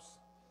jobs,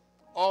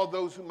 all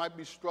those who might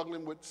be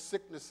struggling with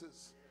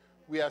sicknesses,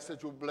 we ask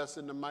that you will bless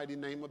in the mighty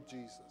name of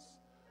Jesus.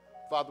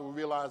 Father, we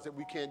realize that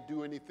we can't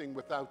do anything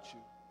without you,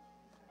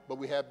 but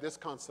we have this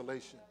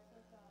consolation.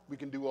 We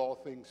can do all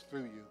things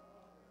through you.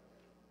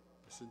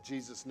 It's in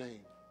Jesus'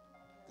 name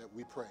that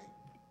we pray.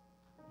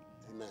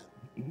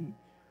 Amen.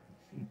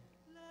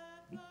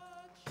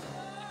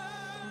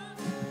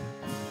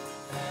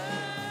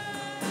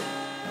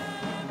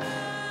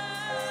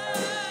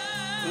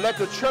 Let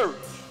the church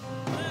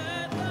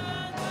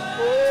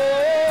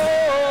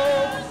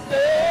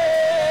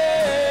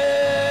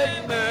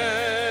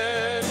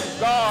amen.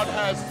 God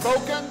has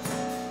spoken.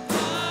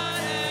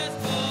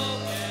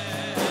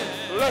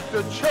 Let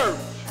the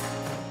church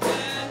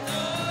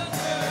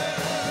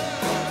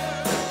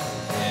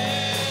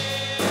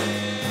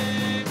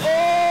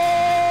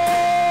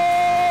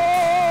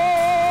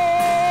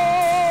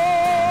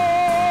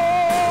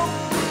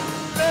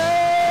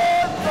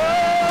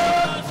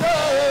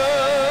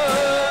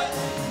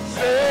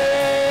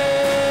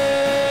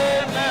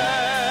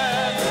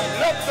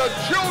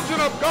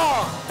of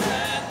God.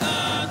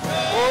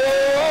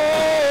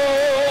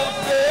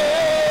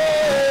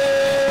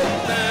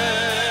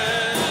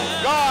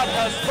 God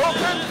has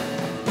spoken.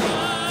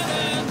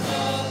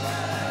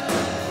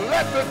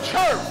 Let the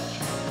church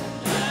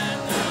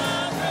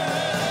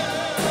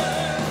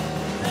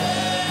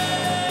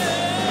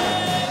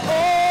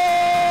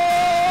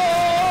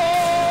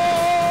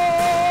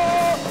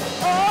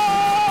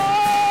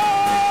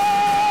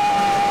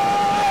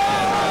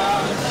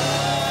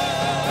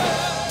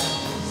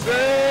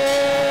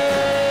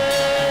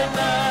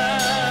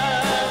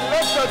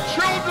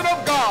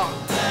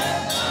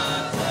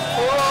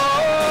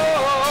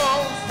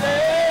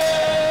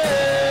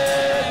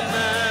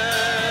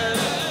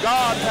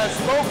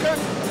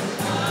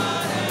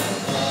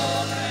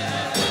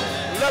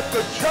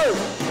the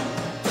church